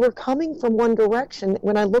 They were coming from one direction.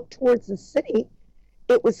 When I looked towards the city,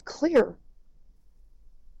 it was clear.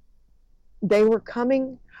 They were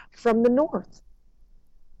coming from the north.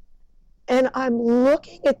 And I'm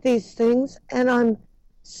looking at these things and I'm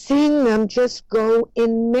seeing them just go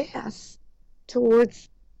in mass towards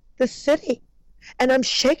the city. And I'm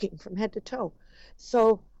shaking from head to toe.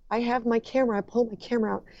 So I have my camera, I pull my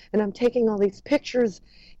camera out, and I'm taking all these pictures.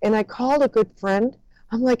 And I called a good friend.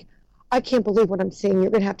 I'm like, I can't believe what I'm seeing.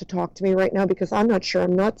 You're going to have to talk to me right now because I'm not sure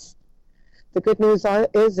I'm nuts. The good news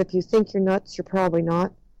is if you think you're nuts, you're probably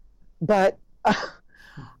not. But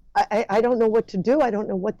I don't know what to do. I don't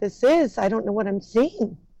know what this is. I don't know what I'm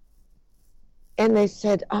seeing. And they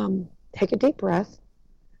said, take a deep breath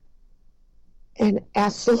and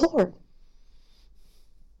ask the Lord,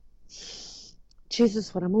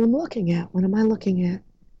 Jesus, what am I looking at? What am I looking at?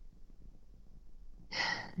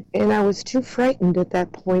 And I was too frightened at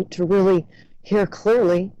that point to really hear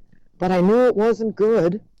clearly, but I knew it wasn't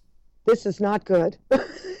good. This is not good.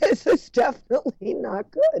 This is definitely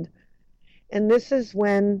not good. And this is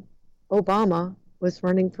when Obama was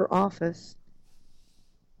running for office.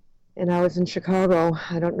 And I was in Chicago.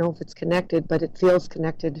 I don't know if it's connected, but it feels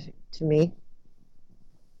connected to me.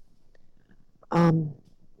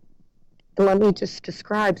 Let me just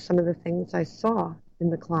describe some of the things I saw in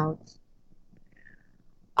the clouds.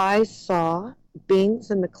 I saw beings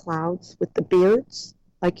in the clouds with the beards,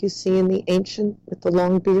 like you see in the ancient with the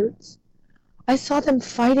long beards. I saw them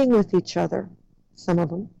fighting with each other, some of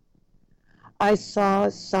them. I saw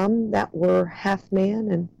some that were half man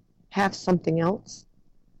and half something else,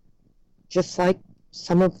 just like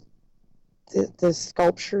some of the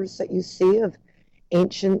sculptures that you see of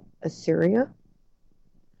ancient Assyria.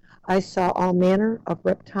 I saw all manner of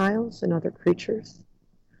reptiles and other creatures.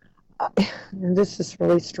 And this is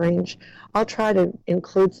really strange. I'll try to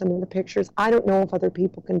include some of the pictures. I don't know if other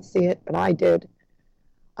people can see it, but I did.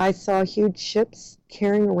 I saw huge ships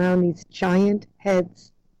carrying around these giant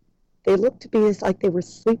heads. They looked to be like they were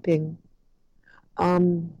sleeping.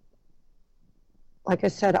 Like I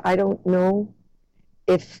said, I don't know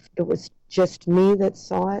if it was just me that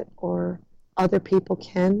saw it or other people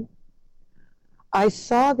can. I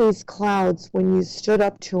saw these clouds when you stood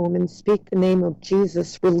up to them and speak the name of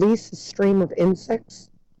Jesus, release a stream of insects,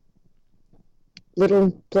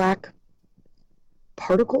 little black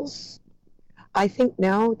particles. I think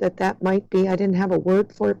now that might be, I didn't have a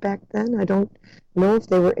word for it back then. I don't know if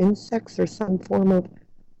they were insects or some form of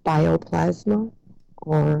bioplasma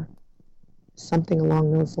or something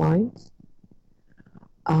along those lines.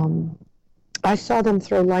 I saw them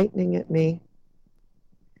throw lightning at me.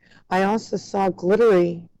 I also saw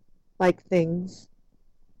glittery like things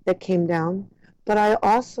that came down, but I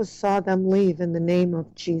also saw them leave in the name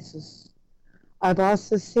of Jesus. I've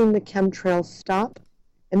also seen the chemtrails stop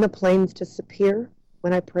and the planes disappear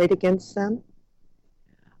when I prayed against them.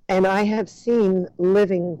 And I have seen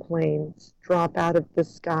living planes drop out of the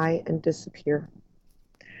sky and disappear.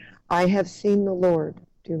 I have seen the Lord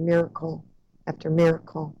do miracle after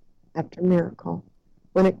miracle after miracle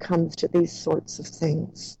when it comes to these sorts of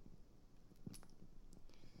things.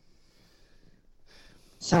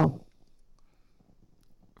 So,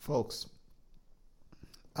 folks,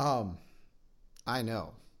 I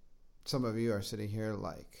know some of you are sitting here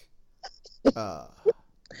like,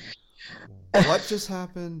 what just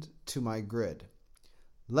happened to my grid?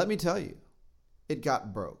 Let me tell you, it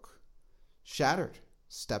got broke, shattered,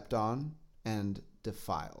 stepped on, and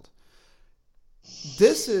defiled.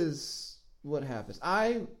 This is what happens.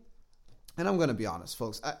 And I'm going to be honest,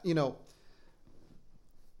 folks.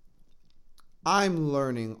 I'm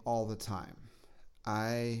learning all the time.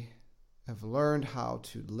 I have learned how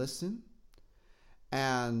to listen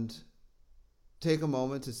and take a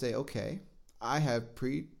moment to say, okay, I have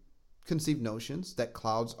preconceived notions that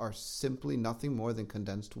clouds are simply nothing more than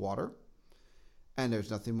condensed water, and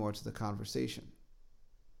there's nothing more to the conversation.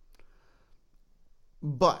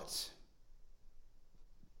 But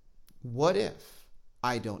what if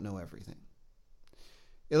I don't know everything?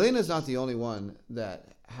 Eleyna is not the only one that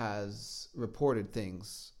has reported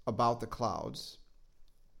things about the clouds,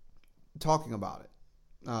 talking about it.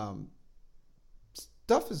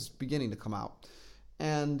 Stuff is beginning to come out.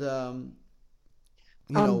 And,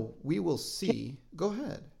 we will see. Go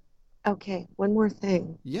ahead. Okay, one more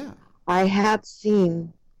thing. Yeah. I have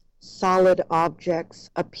seen solid objects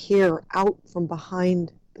appear out from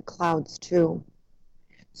behind the clouds, too.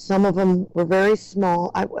 Some of them were very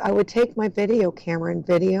small. I would take my video camera and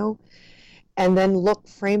video and then look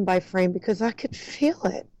frame by frame because I could feel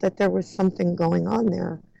it, that there was something going on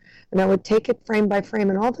there. And I would take it frame by frame,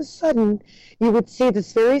 and all of a sudden you would see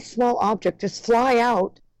this very small object just fly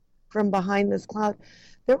out from behind this cloud.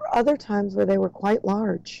 There were other times where they were quite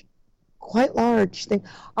large. quite large thing.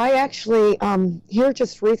 I actually, here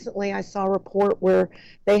just recently, I saw a report where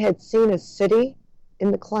they had seen a city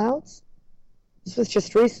in the clouds. This was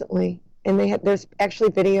just recently, and there's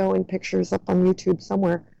actually video and pictures up on YouTube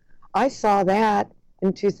somewhere. I saw that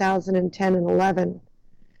in 2010 and 11.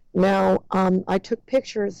 Now, I took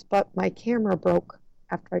pictures, but my camera broke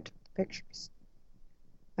after I took the pictures.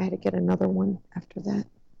 I had to get another one after that.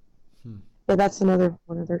 But that's another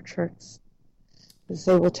one of their tricks, is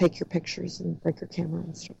they will take your pictures and break your camera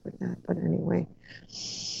and stuff like that. But anyway,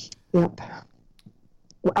 yep.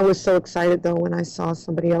 I was so excited, though, when I saw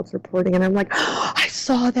somebody else reporting, and I'm like, oh, I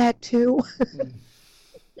saw that, too.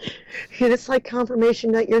 It's like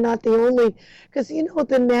confirmation that you're not the only, because,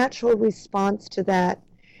 the natural response to that,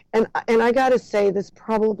 and I got to say, this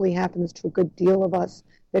probably happens to a good deal of us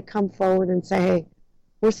that come forward and say, hey,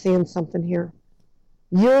 we're seeing something here.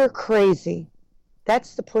 You're crazy.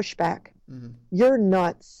 That's the pushback. Mm-hmm. You're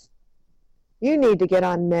nuts. You need to get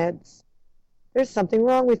on meds. There's something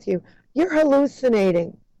wrong with you. You're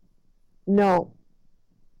hallucinating. No,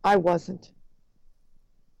 I wasn't.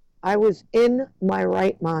 I was in my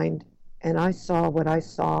right mind, and I saw what I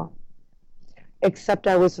saw. Except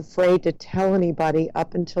I was afraid to tell anybody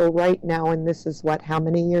up until right now, and this is how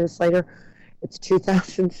many years later? It's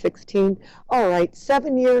 2016. All right,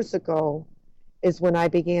 7 years ago is when I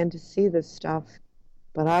began to see this stuff,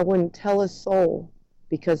 but I wouldn't tell a soul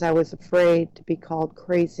because I was afraid to be called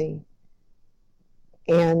crazy.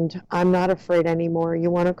 And I'm not afraid anymore. You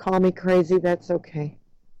want to call me crazy? That's okay.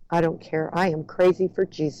 I don't care. I am crazy for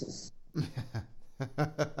Jesus.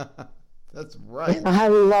 That's right. And I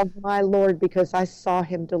love my Lord because I saw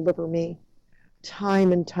him deliver me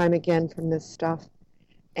time and time again from this stuff.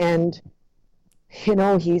 And,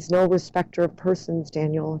 he's no respecter of persons,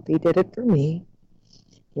 Daniel. If he did it for me,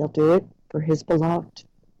 he'll do it for his beloved,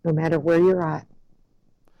 no matter where you're at.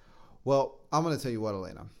 Well, I'm going to tell you what,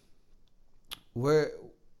 Eleyna.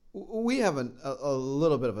 We have a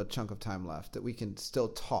little bit of a chunk of time left that we can still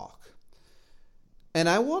talk. And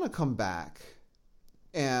I want to come back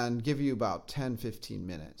and give you about 10, 15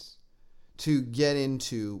 minutes to get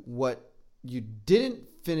into what you didn't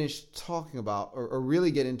finish talking about or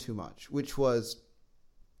really get into much, which was,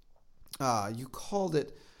 you called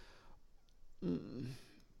it and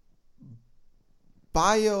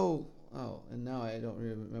now I don't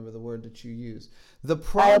remember the word that you used. The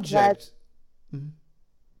project. Mm-hmm.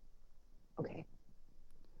 Okay.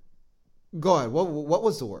 Go ahead. What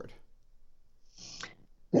was the word?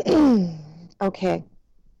 Okay.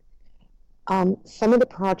 Some of the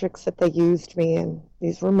projects that they used me in,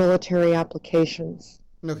 these were military applications,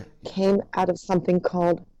 came out of something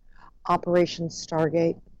called Operation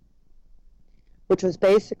Stargate, which was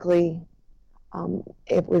basically,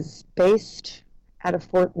 it was based out of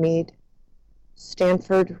Fort Meade,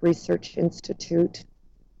 Stanford Research Institute.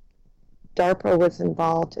 DARPA was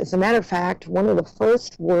involved. As a matter of fact, one of the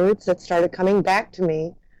first words that started coming back to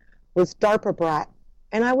me was DARPA brat.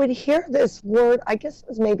 And I would hear this word, I guess it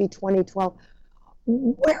was maybe 2012.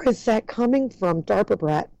 Where is that coming from? DARPA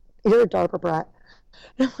brat. You're a DARPA brat.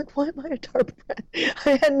 And I'm like, why am I a DARPA brat?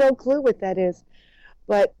 I had no clue what that is.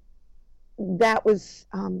 But that was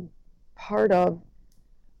part of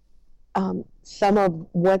some of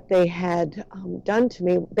what they had done to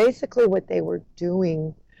me. Basically what they were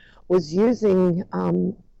doing was using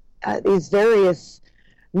these various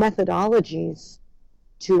methodologies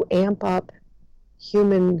to amp up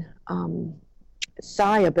human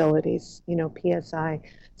psi abilities, PSI,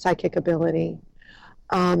 psychic ability.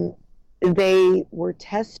 They were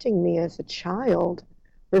testing me as a child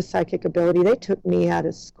for psychic ability. They took me out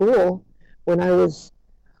of school when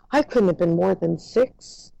I couldn't have been more than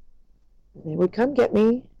 6. They would come get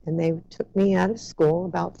me, and they took me out of school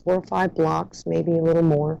about 4 or 5 blocks, maybe a little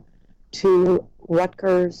more, to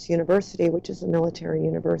Rutgers University, which is a military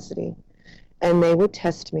university, and they would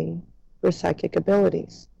test me for psychic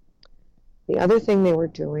abilities. The other thing they were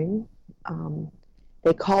doing,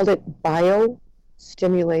 they called it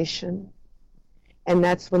biostimulation, and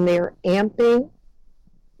that's when they're amping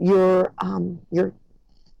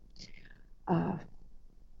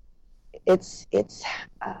it's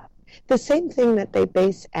the same thing that they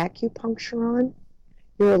base acupuncture on,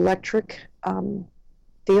 your electric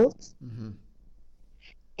fields. Mm-hmm.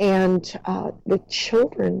 And the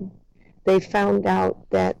children, they found out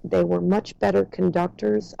that they were much better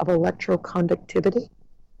conductors of electroconductivity.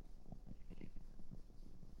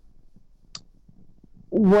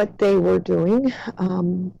 What they were doing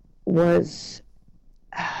was,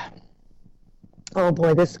 oh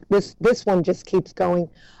boy, this one just keeps going.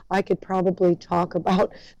 I could probably talk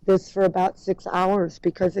about this for about 6 hours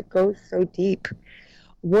because it goes so deep.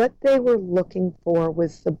 what they were looking for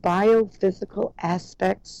was the biophysical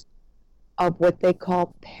aspects of what they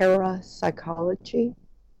call parapsychology,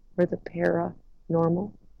 or the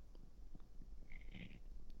paranormal.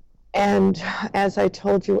 And as I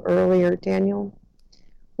told you earlier, Daniel,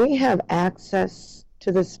 we have access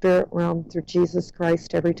to the spirit realm through Jesus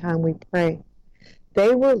Christ every time we pray.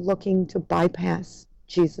 They were looking to bypass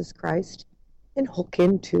Jesus Christ and hook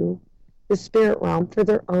into the spirit realm for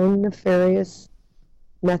their own nefarious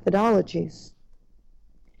methodologies.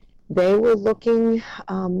 They were looking,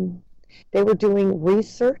 they were doing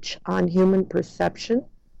research on human perception.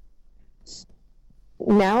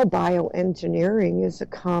 Now bioengineering is a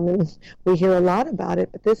common, we hear a lot about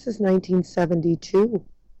it, but this is 1972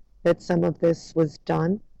 that some of this was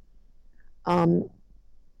done.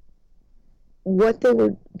 What they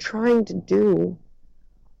were trying to do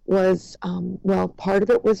was, well, part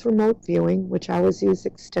of it was remote viewing, which I was used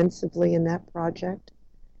extensively in that project.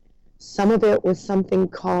 Some of it was something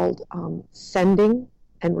called sending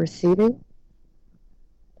and receiving.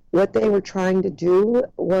 What they were trying to do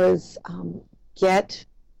was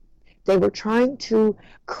they were trying to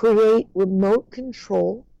create remote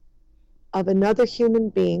control of another human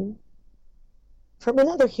being from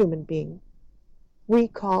another human being. We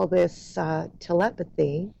call this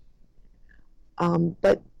telepathy,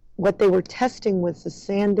 but what they were testing was the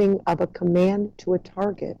sending of a command to a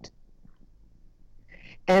target.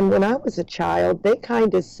 And when I was a child, they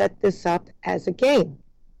kind of set this up as a game.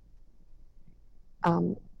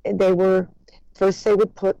 They would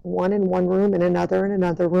put one in one room and another in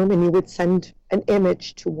another room, and you would send an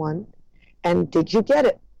image to one, and did you get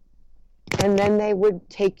it? And then they would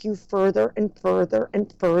take you further and further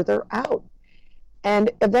and further out.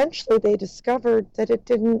 And eventually they discovered that it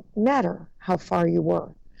didn't matter how far you were.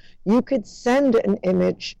 You could send an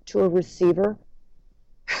image to a receiver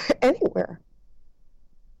anywhere.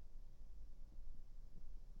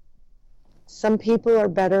 Some people are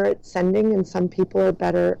better at sending and some people are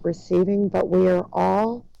better at receiving, but we are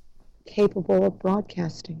all capable of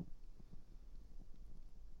broadcasting.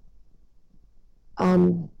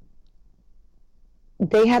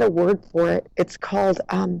 They had a word for it. It's called,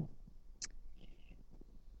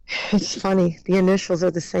 it's funny, the initials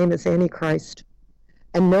are the same as Antichrist.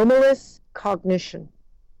 Anomalous cognition.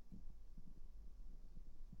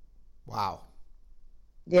 Wow.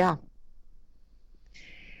 Yeah.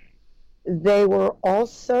 They were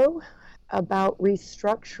also about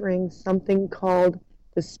restructuring something called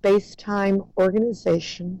the Space-Time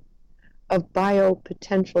Organization of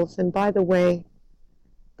Biopotentials. And by the way,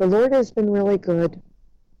 the Lord has been really good.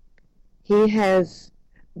 He has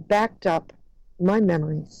backed up my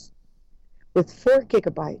memories with 4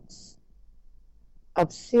 gigabytes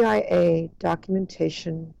of CIA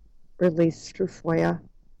documentation released through FOIA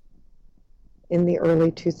in the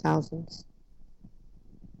early 2000s.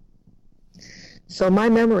 So my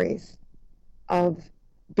memories of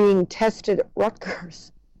being tested at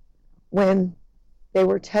Rutgers when they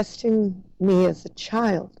were testing me as a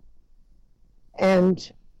child,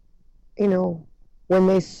 and, you know, when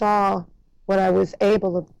they saw what I was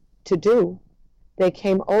able to do, they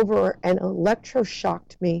came over and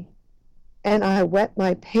electroshocked me, and I wet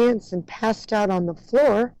my pants and passed out on the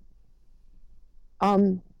floor.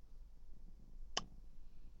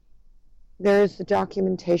 There is the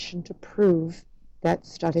documentation to prove that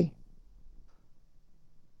study.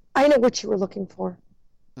 I know what you were looking for.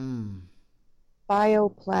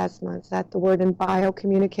 Bioplasma, is that the word in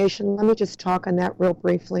biocommunication? Let me just talk on that real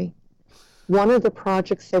briefly. One of the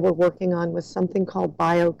projects they were working on was something called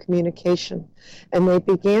biocommunication, and they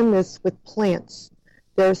began this with plants.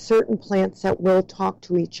 There are certain plants that will talk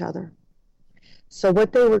to each other. So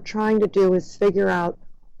what they were trying to do is figure out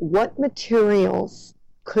what materials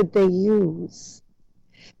could they use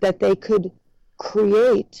that they could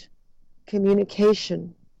create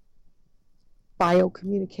communication,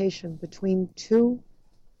 biocommunication between 2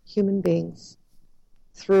 human beings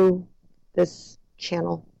through this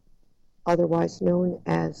channel, otherwise known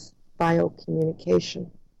as biocommunication.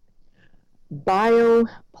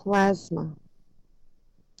 Bioplasma.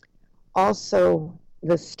 Also,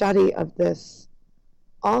 the study of this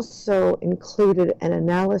also included an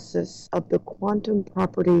analysis of the quantum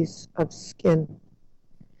properties of skin.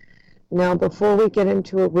 Now, before we get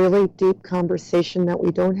into a really deep conversation that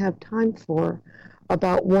we don't have time for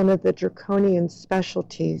about one of the draconian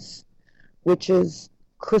specialties, which is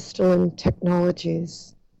crystalline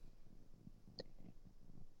technologies,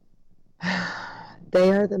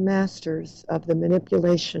 they are the masters of the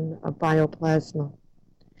manipulation of bioplasma.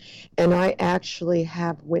 And I actually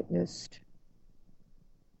have witnessed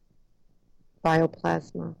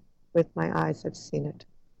bioplasma with my eyes. I've seen it.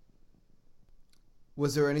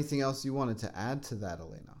 Was there anything else you wanted to add to that,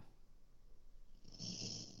 Eleyna?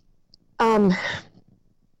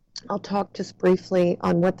 I'll talk just briefly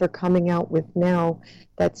on what they're coming out with now.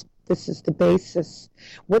 This is the basis.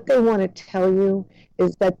 What they want to tell you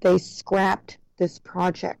is that they scrapped this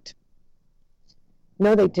project.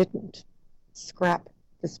 No, they didn't scrap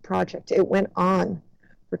this project. It went on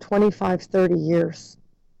for 25, 30 years.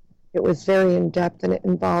 It was very in-depth, and it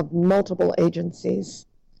involved multiple agencies.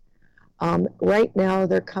 Right now,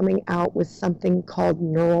 they're coming out with something called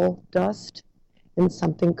neural dust and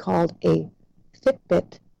something called a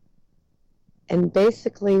Fitbit. And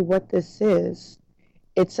basically what this is,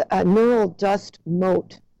 it's a neural dust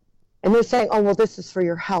mote. And they're saying, oh, well, this is for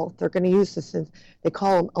your health. They're going to use this in, they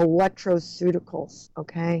call them electroceuticals,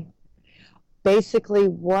 okay? Basically,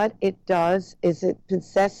 what it does is it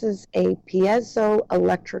possesses a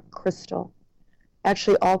piezoelectric crystal.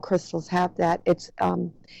 Actually, all crystals have that. It's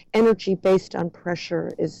energy based on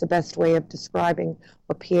pressure is the best way of describing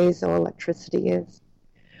what piezoelectricity is.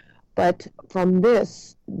 But from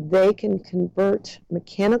this, they can convert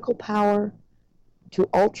mechanical power to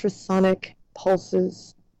ultrasonic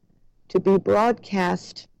pulses to be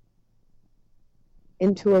broadcast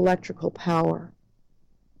into electrical power.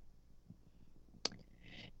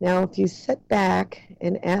 Now, if you sit back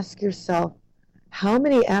and ask yourself, how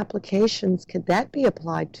many applications could that be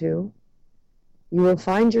applied to? You will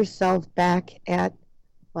find yourself back at,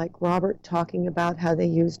 like Robert talking about how they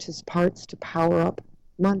used his parts to power up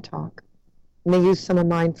Montauk. And they used some of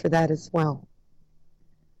mine for that as well.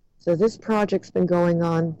 So this project's been going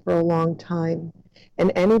on for a long time.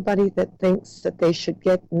 And anybody that thinks that they should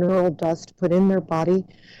get neural dust put in their body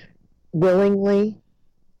willingly,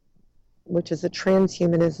 which is a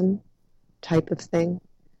transhumanism type of thing,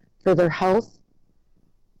 for their health,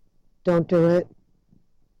 don't do it.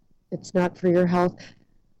 It's not for your health.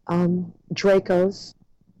 Dracos,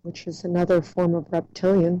 which is another form of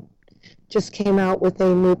reptilian, just came out with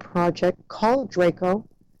a new project called Draco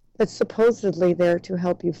that's supposedly there to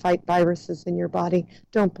help you fight viruses in your body.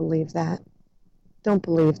 Don't believe that. Don't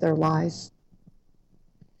believe their lies.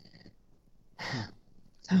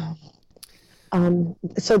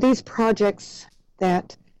 So these projects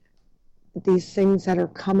these things that are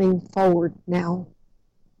coming forward now,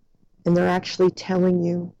 and they're actually telling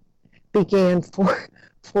you, began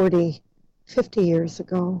 40, 50 years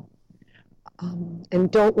ago. And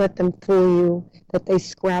don't let them fool you that they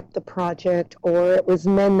scrapped the project, or it was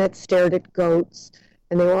men that stared at goats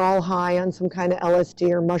and they were all high on some kind of LSD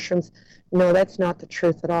or mushrooms. No, that's not the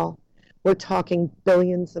truth at all. We're talking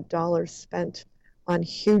billions of dollars spent on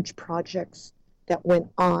huge projects that went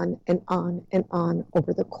on and on and on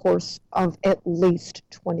over the course of at least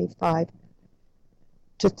 25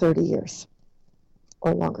 to 30 years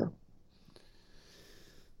or longer.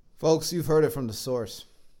 Folks, you've heard it from the source.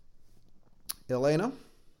 Eleyna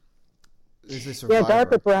is a survivor. Yeah,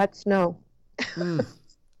 DARPA brats, no.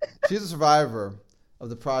 She's a survivor of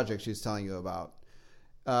the project she's telling you about.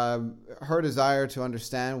 Her desire to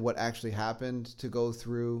understand what actually happened, to go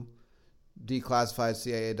through declassified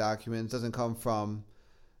CIA documents, doesn't come from,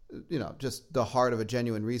 just the heart of a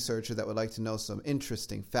genuine researcher that would like to know some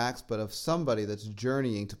interesting facts, but of somebody that's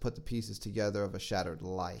journeying to put the pieces together of a shattered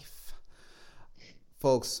life.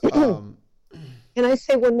 Folks, can I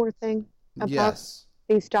say one more thing about yes.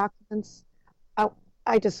 these documents?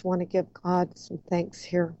 I just want to give God some thanks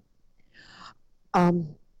here.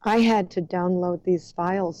 I had to download these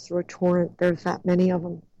files through a torrent. There's that many of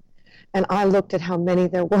them. And I looked at how many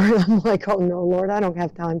there were, and I'm like, oh no, Lord, I don't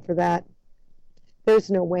have time for that. There's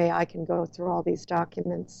no way I can go through all these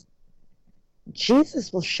documents.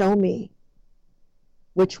 Jesus will show me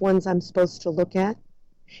which ones I'm supposed to look at.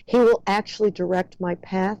 He will actually direct my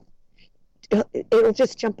path. It'll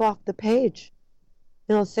just jump off the page.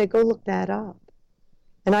 And it'll say, go look that up.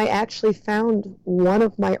 And I actually found one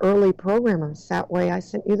of my early programmers that way. I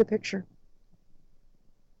sent you the picture.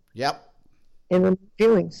 Yep. In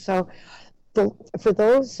reviewing. So for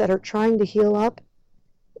those that are trying to heal up,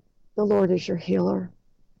 the Lord is your healer.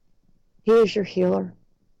 He is your healer.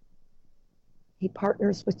 He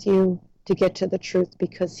partners with you to get to the truth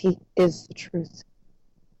because he is the truth.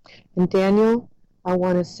 And Daniel, I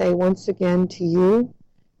want to say once again to you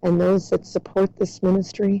and those that support this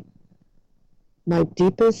ministry, my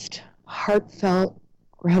deepest heartfelt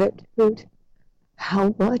gratitude,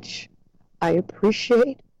 how much I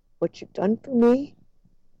appreciate what you've done for me.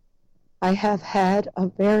 I have had a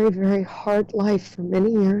very, very hard life for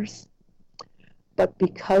many years, but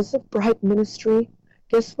because of Bright Ministry,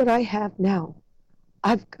 guess what I have now?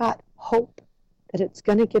 I've got hope that it's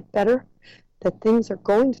going to get better. that things are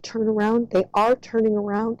going to turn around. They are turning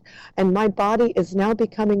around, and my body is now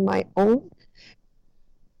becoming my own,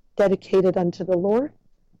 dedicated unto the Lord,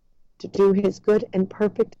 to do his good and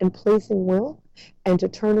perfect and pleasing will, and to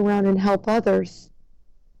turn around and help others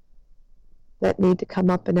that need to come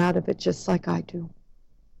up and out of it just like I do.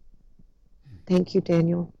 Thank you,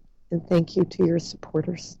 Daniel, and thank you to your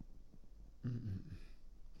supporters.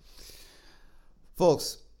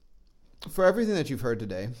 Folks, for everything that you've heard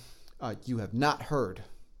today, you have not heard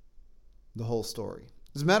the whole story.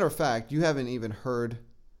 As a matter of fact, you haven't even heard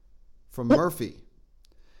from Murphy.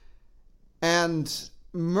 And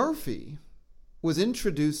Murphy was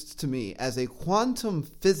introduced to me as a quantum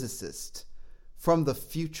physicist from the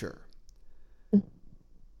future.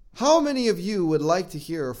 How many of you would like to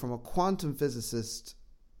hear from a quantum physicist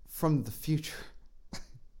from the future?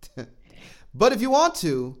 But if you want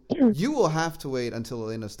to, you will have to wait until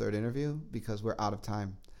Eleyna's third interview because we're out of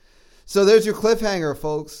time. So there's your cliffhanger,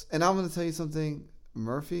 folks. And I'm going to tell you something.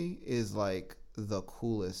 Murphy is like the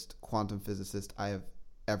coolest quantum physicist I have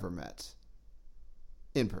ever met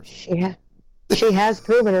in person. She has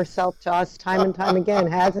proven herself to us time and time again,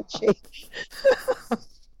 hasn't she?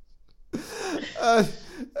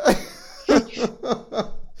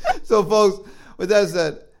 So, folks, with that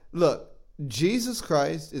said, look, Jesus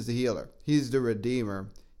Christ is the healer. He's the redeemer.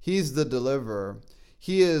 He's the deliverer.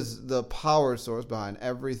 He is the power source behind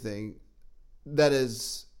everything that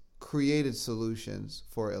has created solutions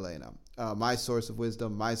for Eleyna. My source of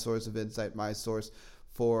wisdom, my source of insight, my source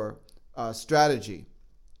for strategy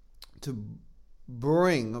to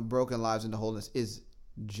bring broken lives into wholeness is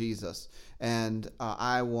Jesus. And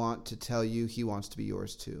I want to tell you, he wants to be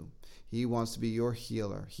yours too. He wants to be your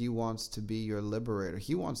healer. He wants to be your liberator.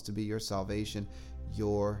 He wants to be your salvation,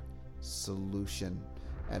 your solution.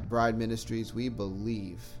 At Bride Ministries, we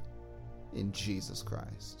believe in Jesus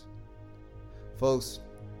Christ. Folks,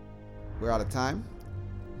 we're out of time.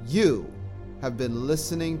 You have been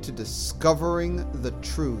listening to Discovering the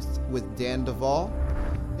Truth with Dan Duvall.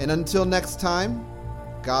 And until next time,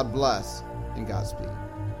 God bless and Godspeed.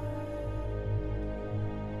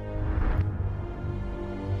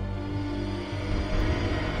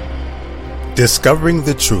 Discovering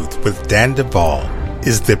the Truth with Dan Duvall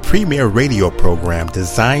is the premier radio program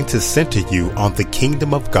designed to center you on the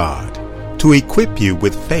kingdom of God, to equip you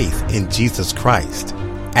with faith in Jesus Christ,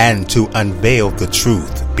 and to unveil the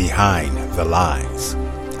truth behind the lies.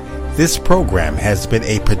 This program has been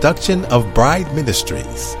a production of Bride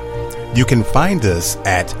Ministries. You can find us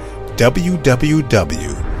at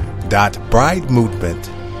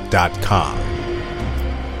www.bridemovement.com.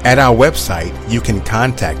 At our website, you can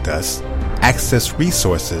contact us, access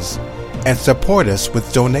resources, and support us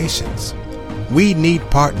with donations. We need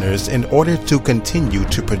partners in order to continue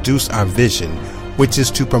to produce our vision, which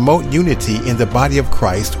is to promote unity in the body of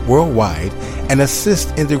Christ worldwide and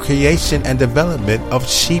assist in the creation and development of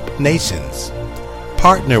sheep nations.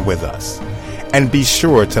 Partner with us and be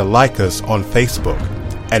sure to like us on Facebook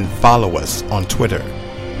and follow us on Twitter.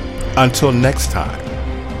 Until next time,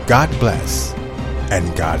 God bless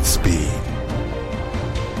and Godspeed.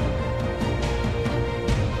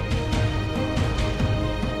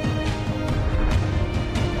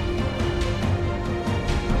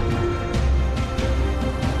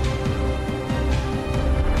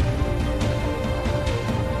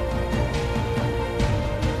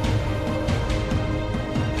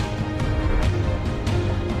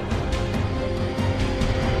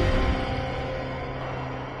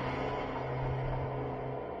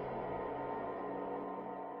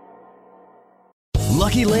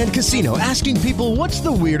 Lucky Land Casino, asking people, what's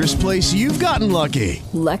the weirdest place you've gotten lucky?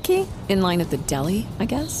 Lucky? In line at the deli, I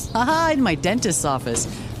guess? Aha, in my dentist's office.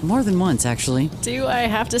 More than once, actually. Do I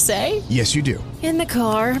have to say? Yes, you do. In the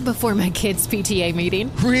car before my kids' PTA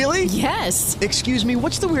meeting. Really? Yes. Excuse me,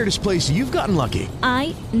 what's the weirdest place you've gotten lucky?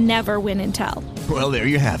 I never win and tell. Well, there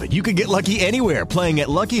you have it. You can get lucky anywhere, playing at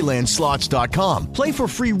LuckyLandSlots.com. Play for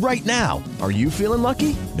free right now. Are you feeling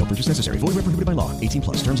lucky? No purchase necessary. Void where prohibited by law.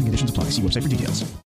 18+. Terms and conditions apply. See website for details.